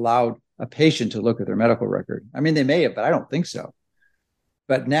allowed a patient to look at their medical record. I mean, they may have, but I don't think so.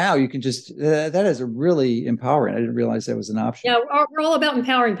 But now you can just, that is a really empowering. I didn't realize that was an option. Yeah, we're all about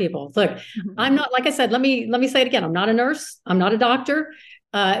empowering people. Look, I'm not, like I said, let me say it again. I'm not a nurse. I'm not a doctor.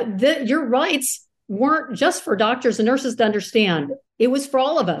 Your rights weren't just for doctors and nurses to understand. It was for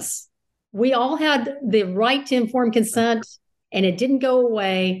all of us. We all had the right to informed consent, and it didn't go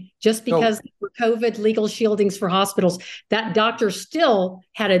away just because there were COVID legal shieldings for hospitals. That doctor still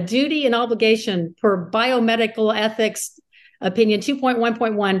had a duty and obligation per biomedical ethics opinion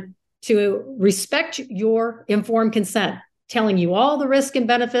 2.1.1 to respect your informed consent, telling you all the risk and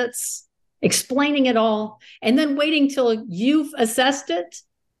benefits, explaining it all, and then waiting till you've assessed it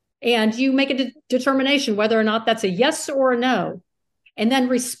and you make a determination whether or not that's a yes or a no, and then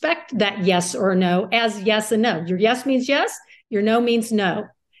respect that yes or no as yes and no. Your yes means yes, your no means no.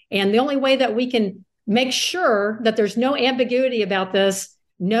 And the only way that we can make sure that there's no ambiguity about this,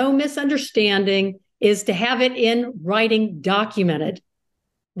 no misunderstanding, is to have it in writing, documented,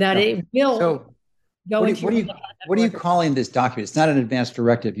 that it will go into. What are you calling this document? It's not an advanced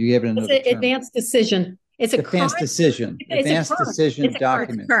directive. You gave it another term. It's an advanced decision. It's advanced decision. Advanced decision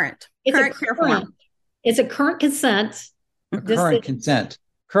document. Current care form. It's a current consent. Current consent.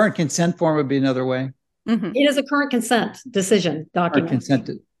 Current consent form would be another way. Mm-hmm. It is a current consent decision document. Current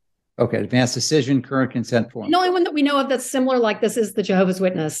consent. Okay, advanced decision, current consent form. The only one that we know of that's similar like this is the Jehovah's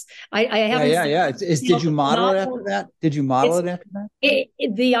Witness. I haven't. Yeah. Did you model it after that? Did you model it after that?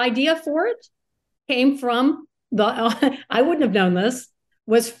 The idea for it came from I wouldn't have known this.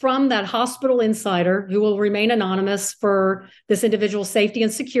 Was from that hospital insider who will remain anonymous for this individual's safety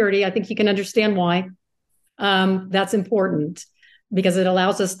and security. I think you can understand why. That's important because it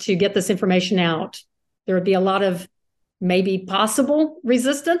allows us to get this information out. There would be a lot of maybe possible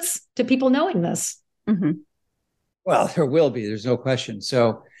resistance to people knowing this. Mm-hmm. Well, there will be. There's no question.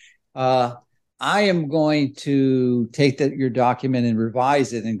 So I am going to take your document and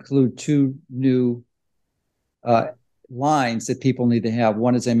revise it, include two new lines that people need to have.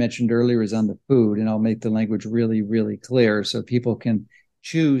 One, as I mentioned earlier, is on the food, and I'll make the language really, really clear so people can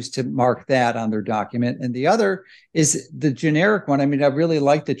choose to mark that on their document. And the other is the generic one. I mean, I really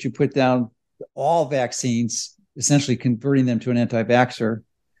like that you put down all vaccines, essentially converting them to an anti-vaxxer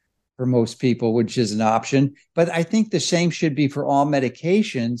for most people, which is an option. But I think the same should be for all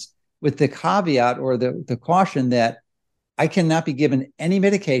medications, with the caveat or the caution that I cannot be given any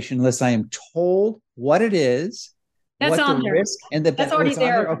medication unless I am told what it is. That's on the there. Risk and the That's already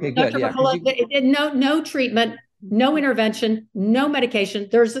there. Okay, good. Dr. Mercola, no treatment, no intervention, no medication.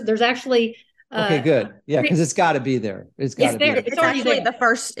 There's actually. Okay, good. Yeah, because it's got to be there. It's got to be there. It's actually the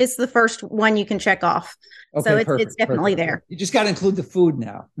first. It's the first one you can check off. Okay, so it's definitely there. You just got to include the food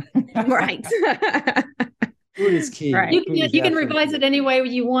now. Right. Food is key. Right. You can revise it any way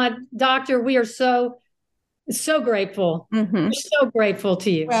you want, Doctor. We are so grateful. Mm-hmm. We're so grateful to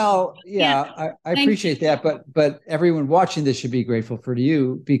you. Well, yeah, I appreciate that, but everyone watching this should be grateful for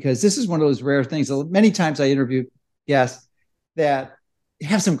you, because this is one of those rare things. Many times I interview guests that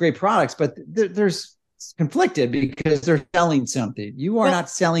have some great products, but there's conflicted because they're selling something. You are not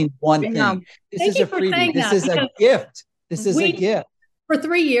selling one thing. This is a freebie. This is a gift. This is a gift. For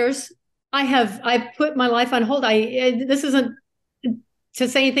 3 years, I've put my life on hold. This isn't to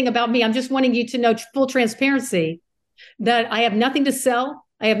say anything about me. I'm just wanting you to know full transparency that I have nothing to sell.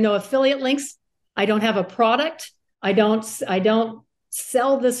 I have no affiliate links. I don't have a product. I don't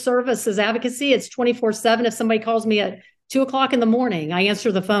sell this service as advocacy. It's 24/7. If somebody calls me at 2:00 in the morning, I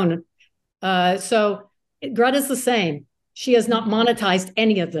answer the phone. So Greta's the same. She has not monetized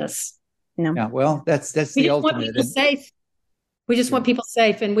any of this. No. Yeah, well, that's the ultimate. Want people safe. We just want people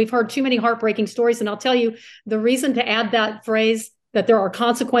safe. And we've heard too many heartbreaking stories. And I'll tell you, the reason to add that phrase that there are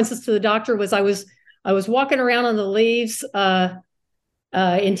consequences to the doctor was I was walking around on the leaves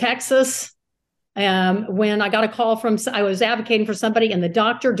in Texas when I got a call I was advocating for somebody, and the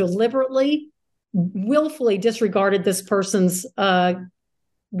doctor willfully disregarded this person's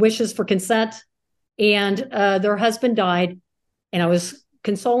wishes for consent, and their husband died. And I was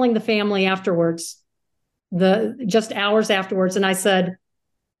consoling the family afterwards, just hours afterwards. And I said,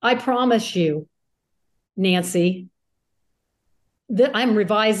 I promise you, Nancy, that I'm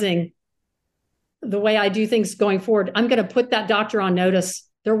revising the way I do things going forward. I'm going to put that doctor on notice.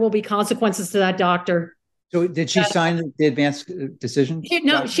 There will be consequences to that doctor. So did she sign the advance decision?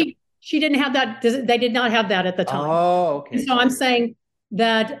 No, she didn't have that. They did not have that at the time. Oh, okay. And so I'm saying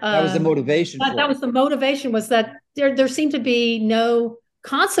that that was the motivation. That was the motivation, was that there seemed to be no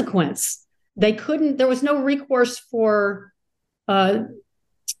consequence. There was no recourse for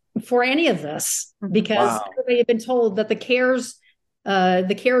any of this, because everybody had been told that the CARES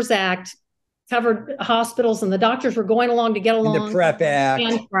Act covered hospitals, and the doctors were going along to get along. And the PrEP Act.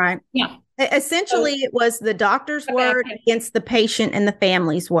 Right. Yeah. Essentially, it was the doctor's word against the patient and the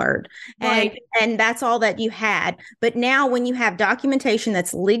family's word. And that's all that you had. But now when you have documentation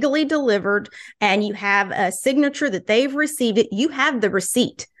that's legally delivered and you have a signature that they've received it, you have the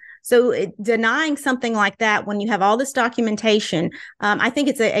receipt. So denying something like that when you have all this documentation, I think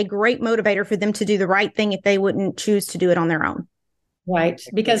it's a great motivator for them to do the right thing if they wouldn't choose to do it on their own. Right.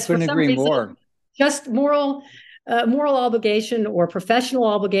 Because for some reason, just moral obligation or professional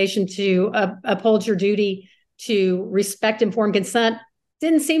obligation to uphold your duty to respect informed consent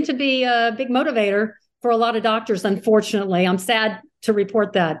didn't seem to be a big motivator for a lot of doctors, unfortunately. I'm sad to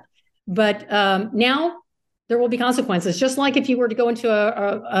report that. But now there will be consequences. Just like if you were to go into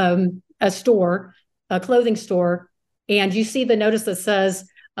a store, a clothing store, and you see the notice that says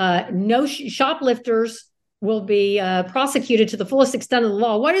no shoplifters will be prosecuted to the fullest extent of the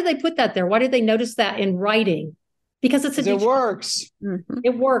law. Why did they put that there? Why did they notice that in writing? Because it works. Mm-hmm.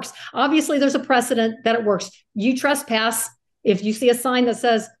 It works. Obviously, there's a precedent that it works. You trespass. If you see a sign that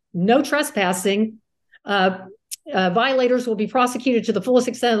says no trespassing, violators will be prosecuted to the fullest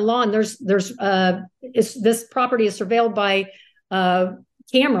extent of the law. And this property is surveilled by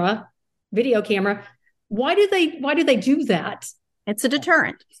video camera. Why do they do that? It's a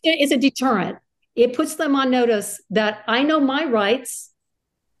deterrent. It's a deterrent. It puts them on notice that I know my rights,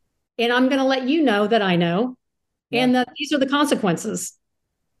 and I'm going to let you know that I know. Yeah. And that these are the consequences.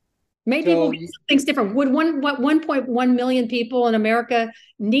 Maybe we'll get things different. Would 1.1 million people in America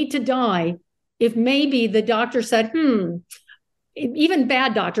need to die if maybe the doctor said, even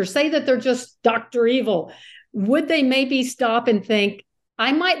bad doctors, say that they're just Dr. Evil, would they maybe stop and think,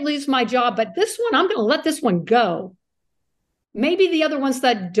 I might lose my job, but this one, I'm going to let this one go. Maybe the other ones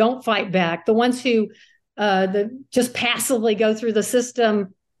that don't fight back, the ones who just passively go through the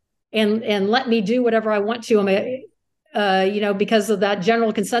system and let me do whatever I want to, because of that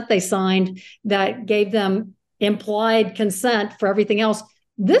general consent they signed that gave them implied consent for everything else.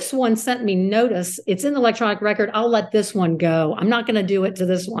 This one sent me notice. It's in the electronic record. I'll let this one go. I'm not going to do it to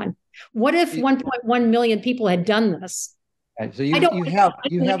this one. What if 1.1 million people had done this? So you have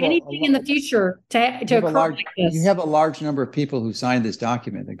anything in the future to occur like this. You have a large number of people who signed this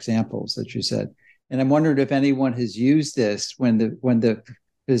document, examples that you said. And I'm wondering if anyone has used this when the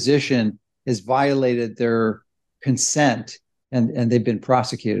physician has violated their consent and they've been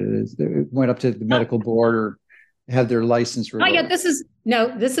prosecuted. They went up to the medical board or have their license revoked. Yeah, this is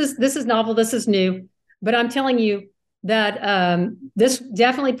novel. This is new. But I'm telling you that this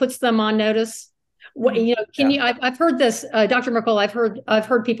definitely puts them on notice. I've heard this, Dr. Mercola, I've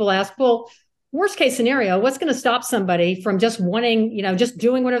heard people ask, well, worst case scenario, what's going to stop somebody from just wanting, just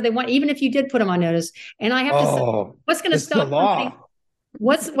doing whatever they want, even if you did put them on notice? And I have to say, what's going to stop the law?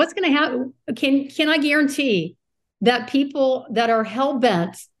 What's going to happen? Can I guarantee that people that are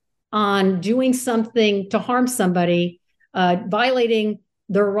hell-bent on doing something to harm somebody, violating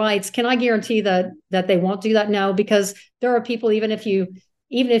their rights, can I guarantee that they won't do that? No, because there are people, even if you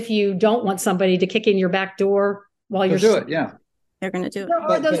don't want somebody to kick in your back door while you're do it, yeah, they're going to do it. There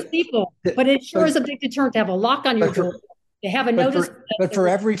are those people, but it sure is a big deterrent to have a lock on your door, to have a notice. But for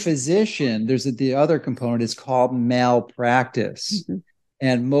every physician, there's the other component. It's called malpractice,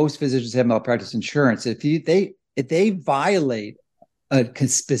 and most physicians have malpractice insurance. If they violate a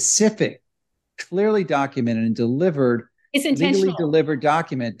specific, clearly documented and delivered, it's intentional. Legally delivered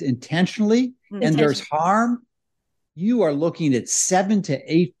document intentionally, and there's harm, you are looking at 7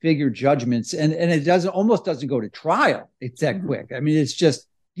 to 8 figure judgments, and it almost doesn't go to trial. It's that quick. I mean, it's just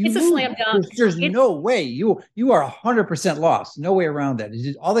it's a slam dunk. There's no way you are 100% lost. No way around that.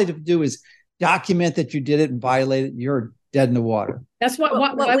 All they have to do is document that you did it and violate it, and you're dead in the water. That's why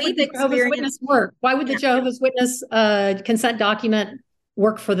would the Jehovah's Witness work? Why would the Jehovah's Witness consent document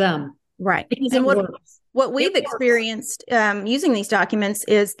work for them? Right. Because and what we've experienced using these documents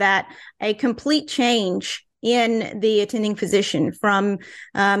is that a complete change in the attending physician, from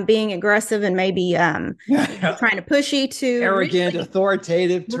being aggressive and maybe trying to push you to arrogant,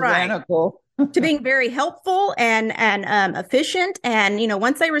 authoritative, tyrannical, to being very helpful and efficient. And,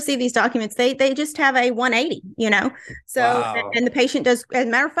 once they receive these documents, they just have a 180, So, wow. and the patient does, as a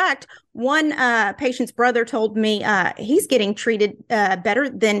matter of fact, one patient's brother told me he's getting treated better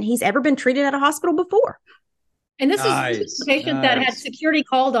than he's ever been treated at a hospital before. And this is a patient that had security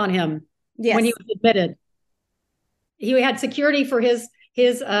called on him when he was admitted. He had security for his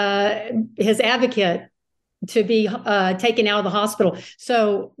advocate to be taken out of the hospital.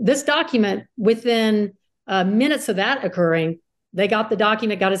 So this document, within minutes of that occurring, they got the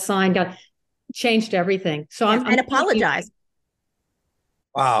document, got it signed, changed everything. So I'm apologized.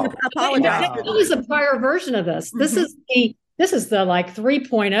 Wow. Apologize. That was a prior version of this. Mm-hmm. This is the like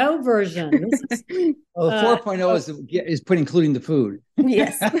 3.0 version. Well, 4.0 is including the food.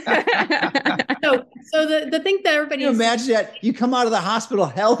 Yes. So the thing that everybody imagine that you come out of the hospital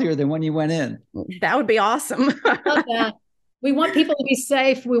healthier than when you went in. That would be awesome. Love that. We want people to be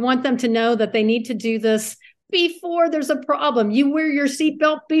safe. We want them to know that they need to do this before there's a problem. You wear your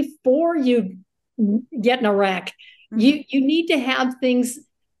seatbelt before you get in a wreck. Mm-hmm. You need to have things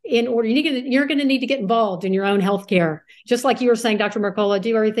in order. You're going to need to get involved in your own healthcare. Just like you were saying, Dr. Mercola,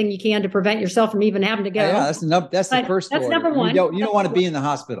 do everything you can to prevent yourself from even having to go. Yeah, that's the first. That's order. Number one. You don't want to be in the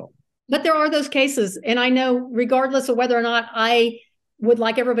hospital. But there are those cases. And I know, regardless of whether or not I would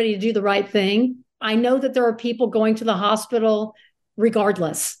like everybody to do the right thing, I know that there are people going to the hospital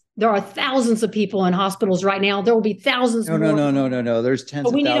regardless. There are thousands of people in hospitals right now. There will be thousands more. No. There's tens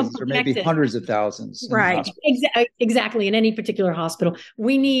of thousands or maybe hundreds of thousands. Right. Exactly. In any particular hospital.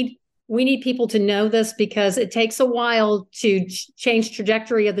 We need people to know this, because it takes a while to change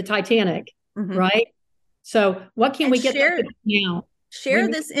trajectory of the Titanic. Mm-hmm. Right. So what can we get now? Share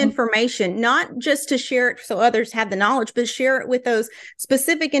this information, not just to share it so others have the knowledge, but share it with those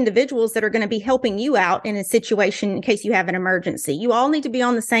specific individuals that are going to be helping you out in a situation in case you have an emergency. You all need to be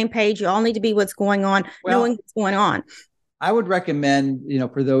on the same page. You all need to be what's going on, knowing what's going on. I would recommend,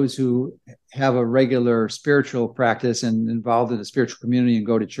 for those who have a regular spiritual practice and involved in a spiritual community and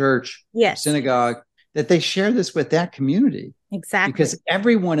go to church, synagogue, that they share this with that community. Exactly. Because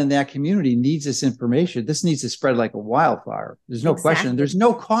everyone in that community needs this information. This needs to spread like a wildfire. There's no question. There's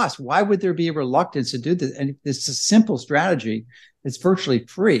no cost. Why would there be a reluctance to do this? And it's a simple strategy. It's virtually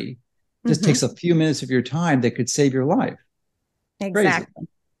free. It just takes a few minutes of your time that could save your life. Exactly. Crazy.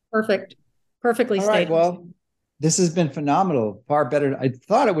 Perfect. Perfectly stated. Right, well, this has been phenomenal. Far better. I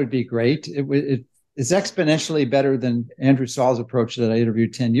thought it would be great. It's exponentially better than Andrew Saul's approach that I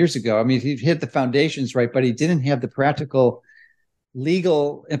interviewed 10 years ago. I mean, he hit the foundations right, but he didn't have the practical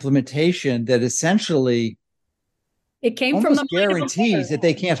legal implementation that essentially it came from the guarantees that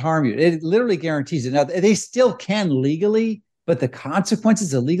they can't harm you. It literally guarantees it. Now, they still can legally, but the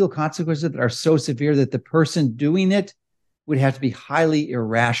legal consequences are so severe that the person doing it would have to be highly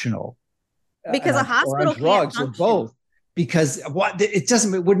irrational. Because a hospital or on drugs or both. Because it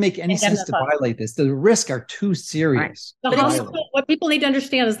wouldn't make any sense to violate this. The risks are too serious. Right. What people need to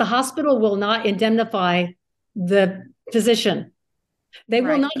understand is the hospital will not indemnify the physician. They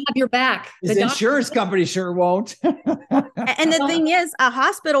will not have your back. The insurance company sure won't. And the thing is, a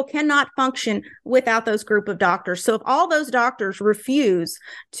hospital cannot function without those group of doctors. So if all those doctors refuse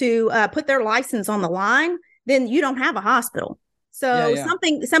to put their license on the line, then you don't have a hospital. So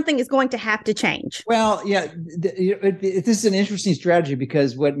something is going to have to change. Well, this is an interesting strategy,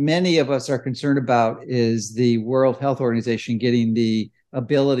 because what many of us are concerned about is the World Health Organization getting the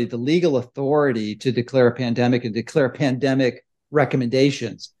ability, the legal authority to declare a pandemic and declare pandemic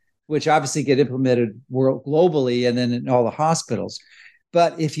recommendations, which obviously get implemented globally and then in all the hospitals.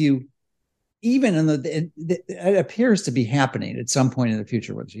 But if you it appears to be happening at some point in the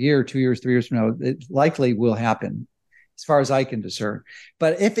future, whether it's a year, 2 years, 3 years from now, it likely will happen, as far as I can discern.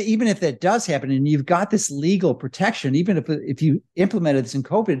 But even if that does happen and you've got this legal protection, even if you implemented this in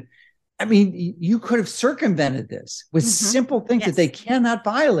COVID, I mean, you could have circumvented this with simple things that they cannot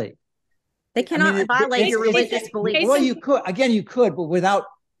violate. They cannot violate your religious beliefs. Well, you could, but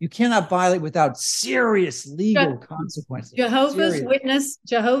you cannot violate without serious legal consequences. Jehovah's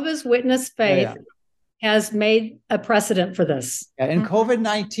Witness faith has made a precedent for this. Yeah, in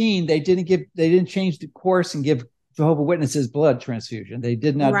COVID-19, they didn't change the course and give Jehovah's Witnesses blood transfusion. They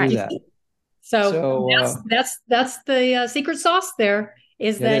did not do that. So that's the secret sauce there,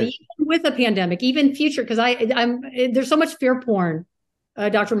 is that even with a pandemic, even future, because there's so much fear porn,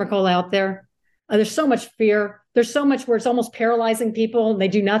 Dr. Mercola, out there. There's so much fear. There's so much where it's almost paralyzing people and they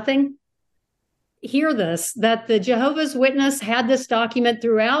do nothing. Hear this, that the Jehovah's Witness had this document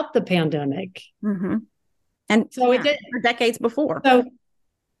throughout the pandemic. Mm-hmm. And so it did for decades before.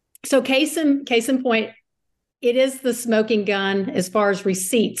 So case in point, it is the smoking gun as far as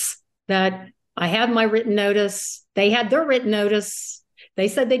receipts that I have my written notice. They had their written notice. They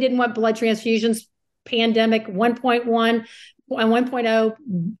said they didn't want blood transfusions, pandemic 1.1, 1.0,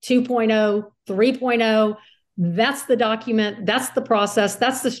 2.0, 3.0. That's the document. That's the process.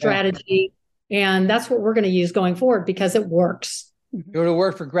 That's the strategy. Yeah. And that's what we're going to use going forward because it works. It would have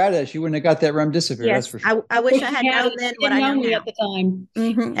worked for Greta. She wouldn't have got that remdesivir. Yes, that's for sure. I wish I had known then what I know now. At the time.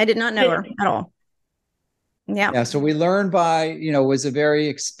 Mm-hmm. I did not know her at all. Yeah. Yeah. So we learned by, it was a very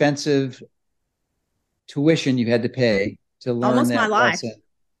expensive tuition you had to pay to learn almost that my life. lesson.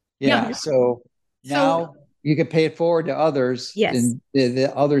 Yeah. So now you can pay it forward to others. Yes. And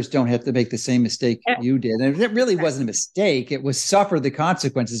the others don't have to make the same mistake you did. And it really wasn't a mistake. It was suffer the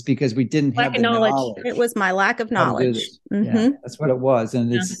consequences because we didn't have the knowledge. It was my lack of knowledge. Mm-hmm. Yeah, that's what it was.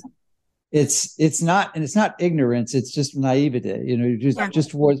 And it's not ignorance. It's just naivete.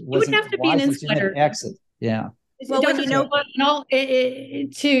 Just wasn't you would have to be an insider. Exit. Yeah. Well, when in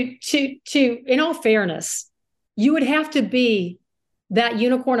all fairness, you would have to be that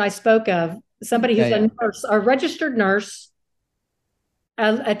unicorn I spoke of, somebody who's a nurse, a registered nurse,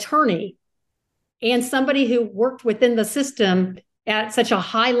 an attorney, and somebody who worked within the system at such a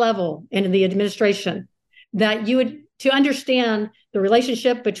high level in the administration that you would to understand the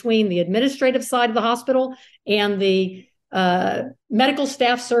relationship between the administrative side of the hospital and the medical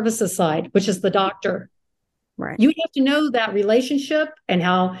staff services side, which is the doctor. Right. You have to know that relationship and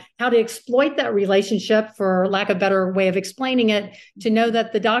how to exploit that relationship, for lack of a better way of explaining it, to know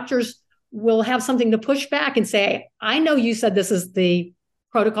that the doctors will have something to push back and say, I know you said this is the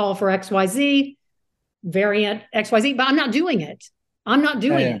protocol for XYZ, variant XYZ, but I'm not doing it. I'm not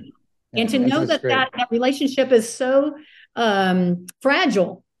doing it. And to know that relationship is so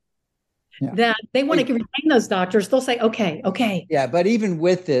fragile that they want to retain those doctors, they'll say, okay. Yeah, but even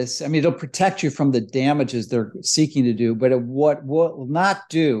with this, it'll protect you from the damages they're seeking to do. But what will not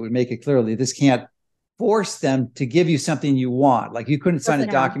do, and make it clearly, this can't force them to give you something you want. Like you couldn't sign a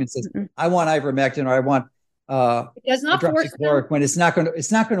document that says, I want ivermectin, or I want it does not force them. When it's not going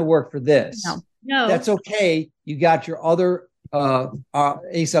to work for this. No. That's okay. You got your other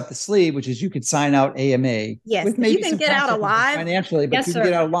ace up the sleeve, which is you could sign out AMA. Yes, with maybe you can get out alive financially, but you can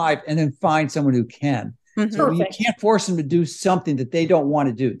get out alive and then find someone who can. Mm-hmm. So you can't force them to do something that they don't want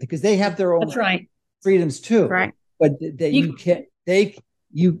to do because they have their own freedoms too. Right. But you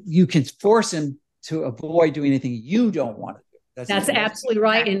can force them to avoid doing anything you don't want to do. That's absolutely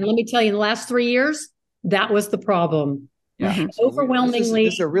right. And let me tell you, in the last 3 years, that was the problem. Yeah. Mm-hmm. So overwhelmingly,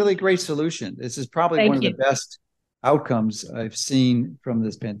 this is a really great solution. This is probably one of the best outcomes I've seen from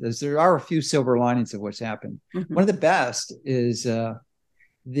this pandemic. There are a few silver linings of what's happened. Mm-hmm. One of the best is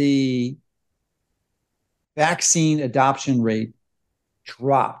the vaccine adoption rate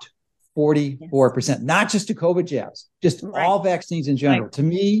dropped 44%, not just to COVID jabs, just all vaccines in general. To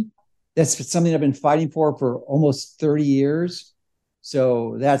me, that's something I've been fighting for almost 30 years.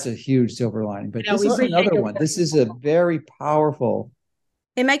 So that's a huge silver lining. But this is another one. This is a very powerful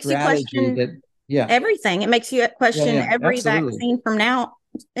It makes you question everything. It makes you question every vaccine from now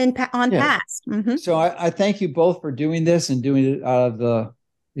on past. Mm-hmm. So I thank you both for doing this and doing it out of the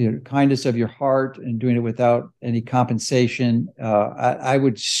kindness of your heart and doing it without any compensation. I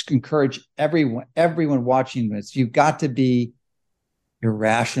would encourage everyone watching this. You've got to be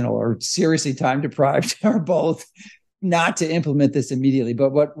irrational or seriously time deprived or both not to implement this immediately.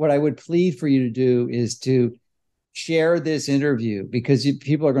 But what I would plead for you to do is to share this interview because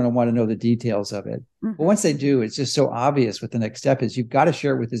people are going to want to know the details of it. Mm-hmm. But once they do, it's just so obvious what the next step is. You've got to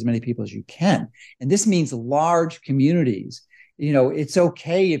share it with as many people as you can. And this means large communities. It's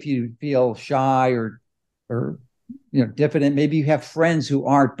okay if you feel shy or diffident. Maybe you have friends who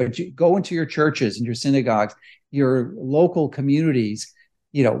aren't, but you go into your churches and your synagogues, your local communities.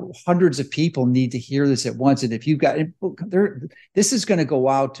 Hundreds of people need to hear this at once. And if you've got this is going to go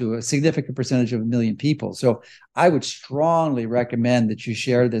out to a significant percentage of 1 million people. So I would strongly recommend that you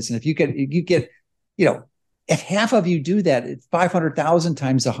share this. And if you get, if half of you do that, it's 500,000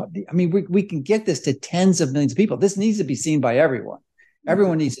 times. We can get this to tens of millions of people. This needs to be seen by everyone.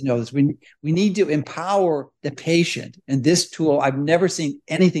 Everyone needs to know this. We need to empower the patient. And this tool, I've never seen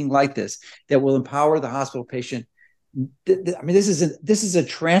anything like this that will empower the hospital patient. This is a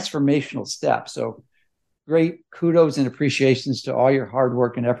transformational step. So great kudos and appreciations to all your hard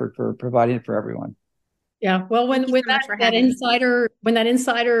work and effort for providing it for everyone. Yeah. Well, when that insider,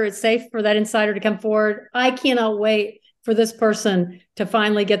 it's safe for that insider to come forward. I cannot wait for this person to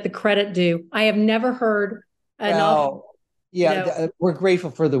finally get the credit due. I have never heard enough. We're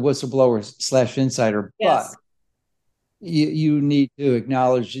grateful for the whistleblower / insider, but you need to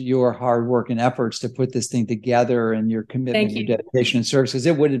acknowledge your hard work and efforts to put this thing together, and your commitment, your dedication and service, because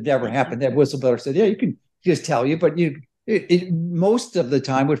it would have never happened. That whistleblower said, yeah, you can just tell you, but most of the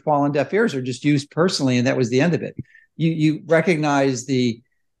time would fall on deaf ears or just used personally, and that was the end of it. You recognize the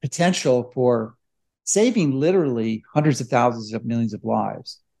potential for saving literally hundreds of thousands of millions of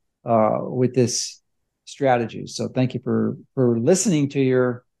lives with this strategy. So thank you for listening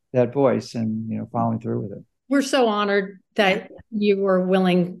to that voice and following through with it. We're so honored that you were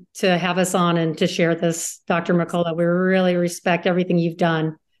willing to have us on and to share this, Dr. Mercola. We really respect everything you've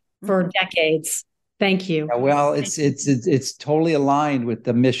done for decades. Thank you. Yeah, well, it's totally aligned with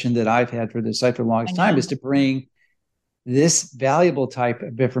the mission that I've had for the site for the longest time, is to bring this valuable type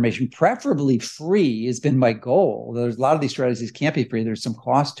of information, preferably free, has been my goal. There's a lot of these strategies can't be free. There's some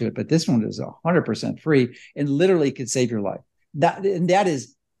cost to it, but this one is 100% free and literally could save your life. That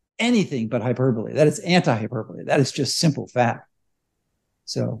is anything but hyperbole. That is anti-hyperbole. That is just simple fact.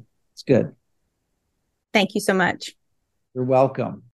 So it's good. Thank you so much. You're welcome.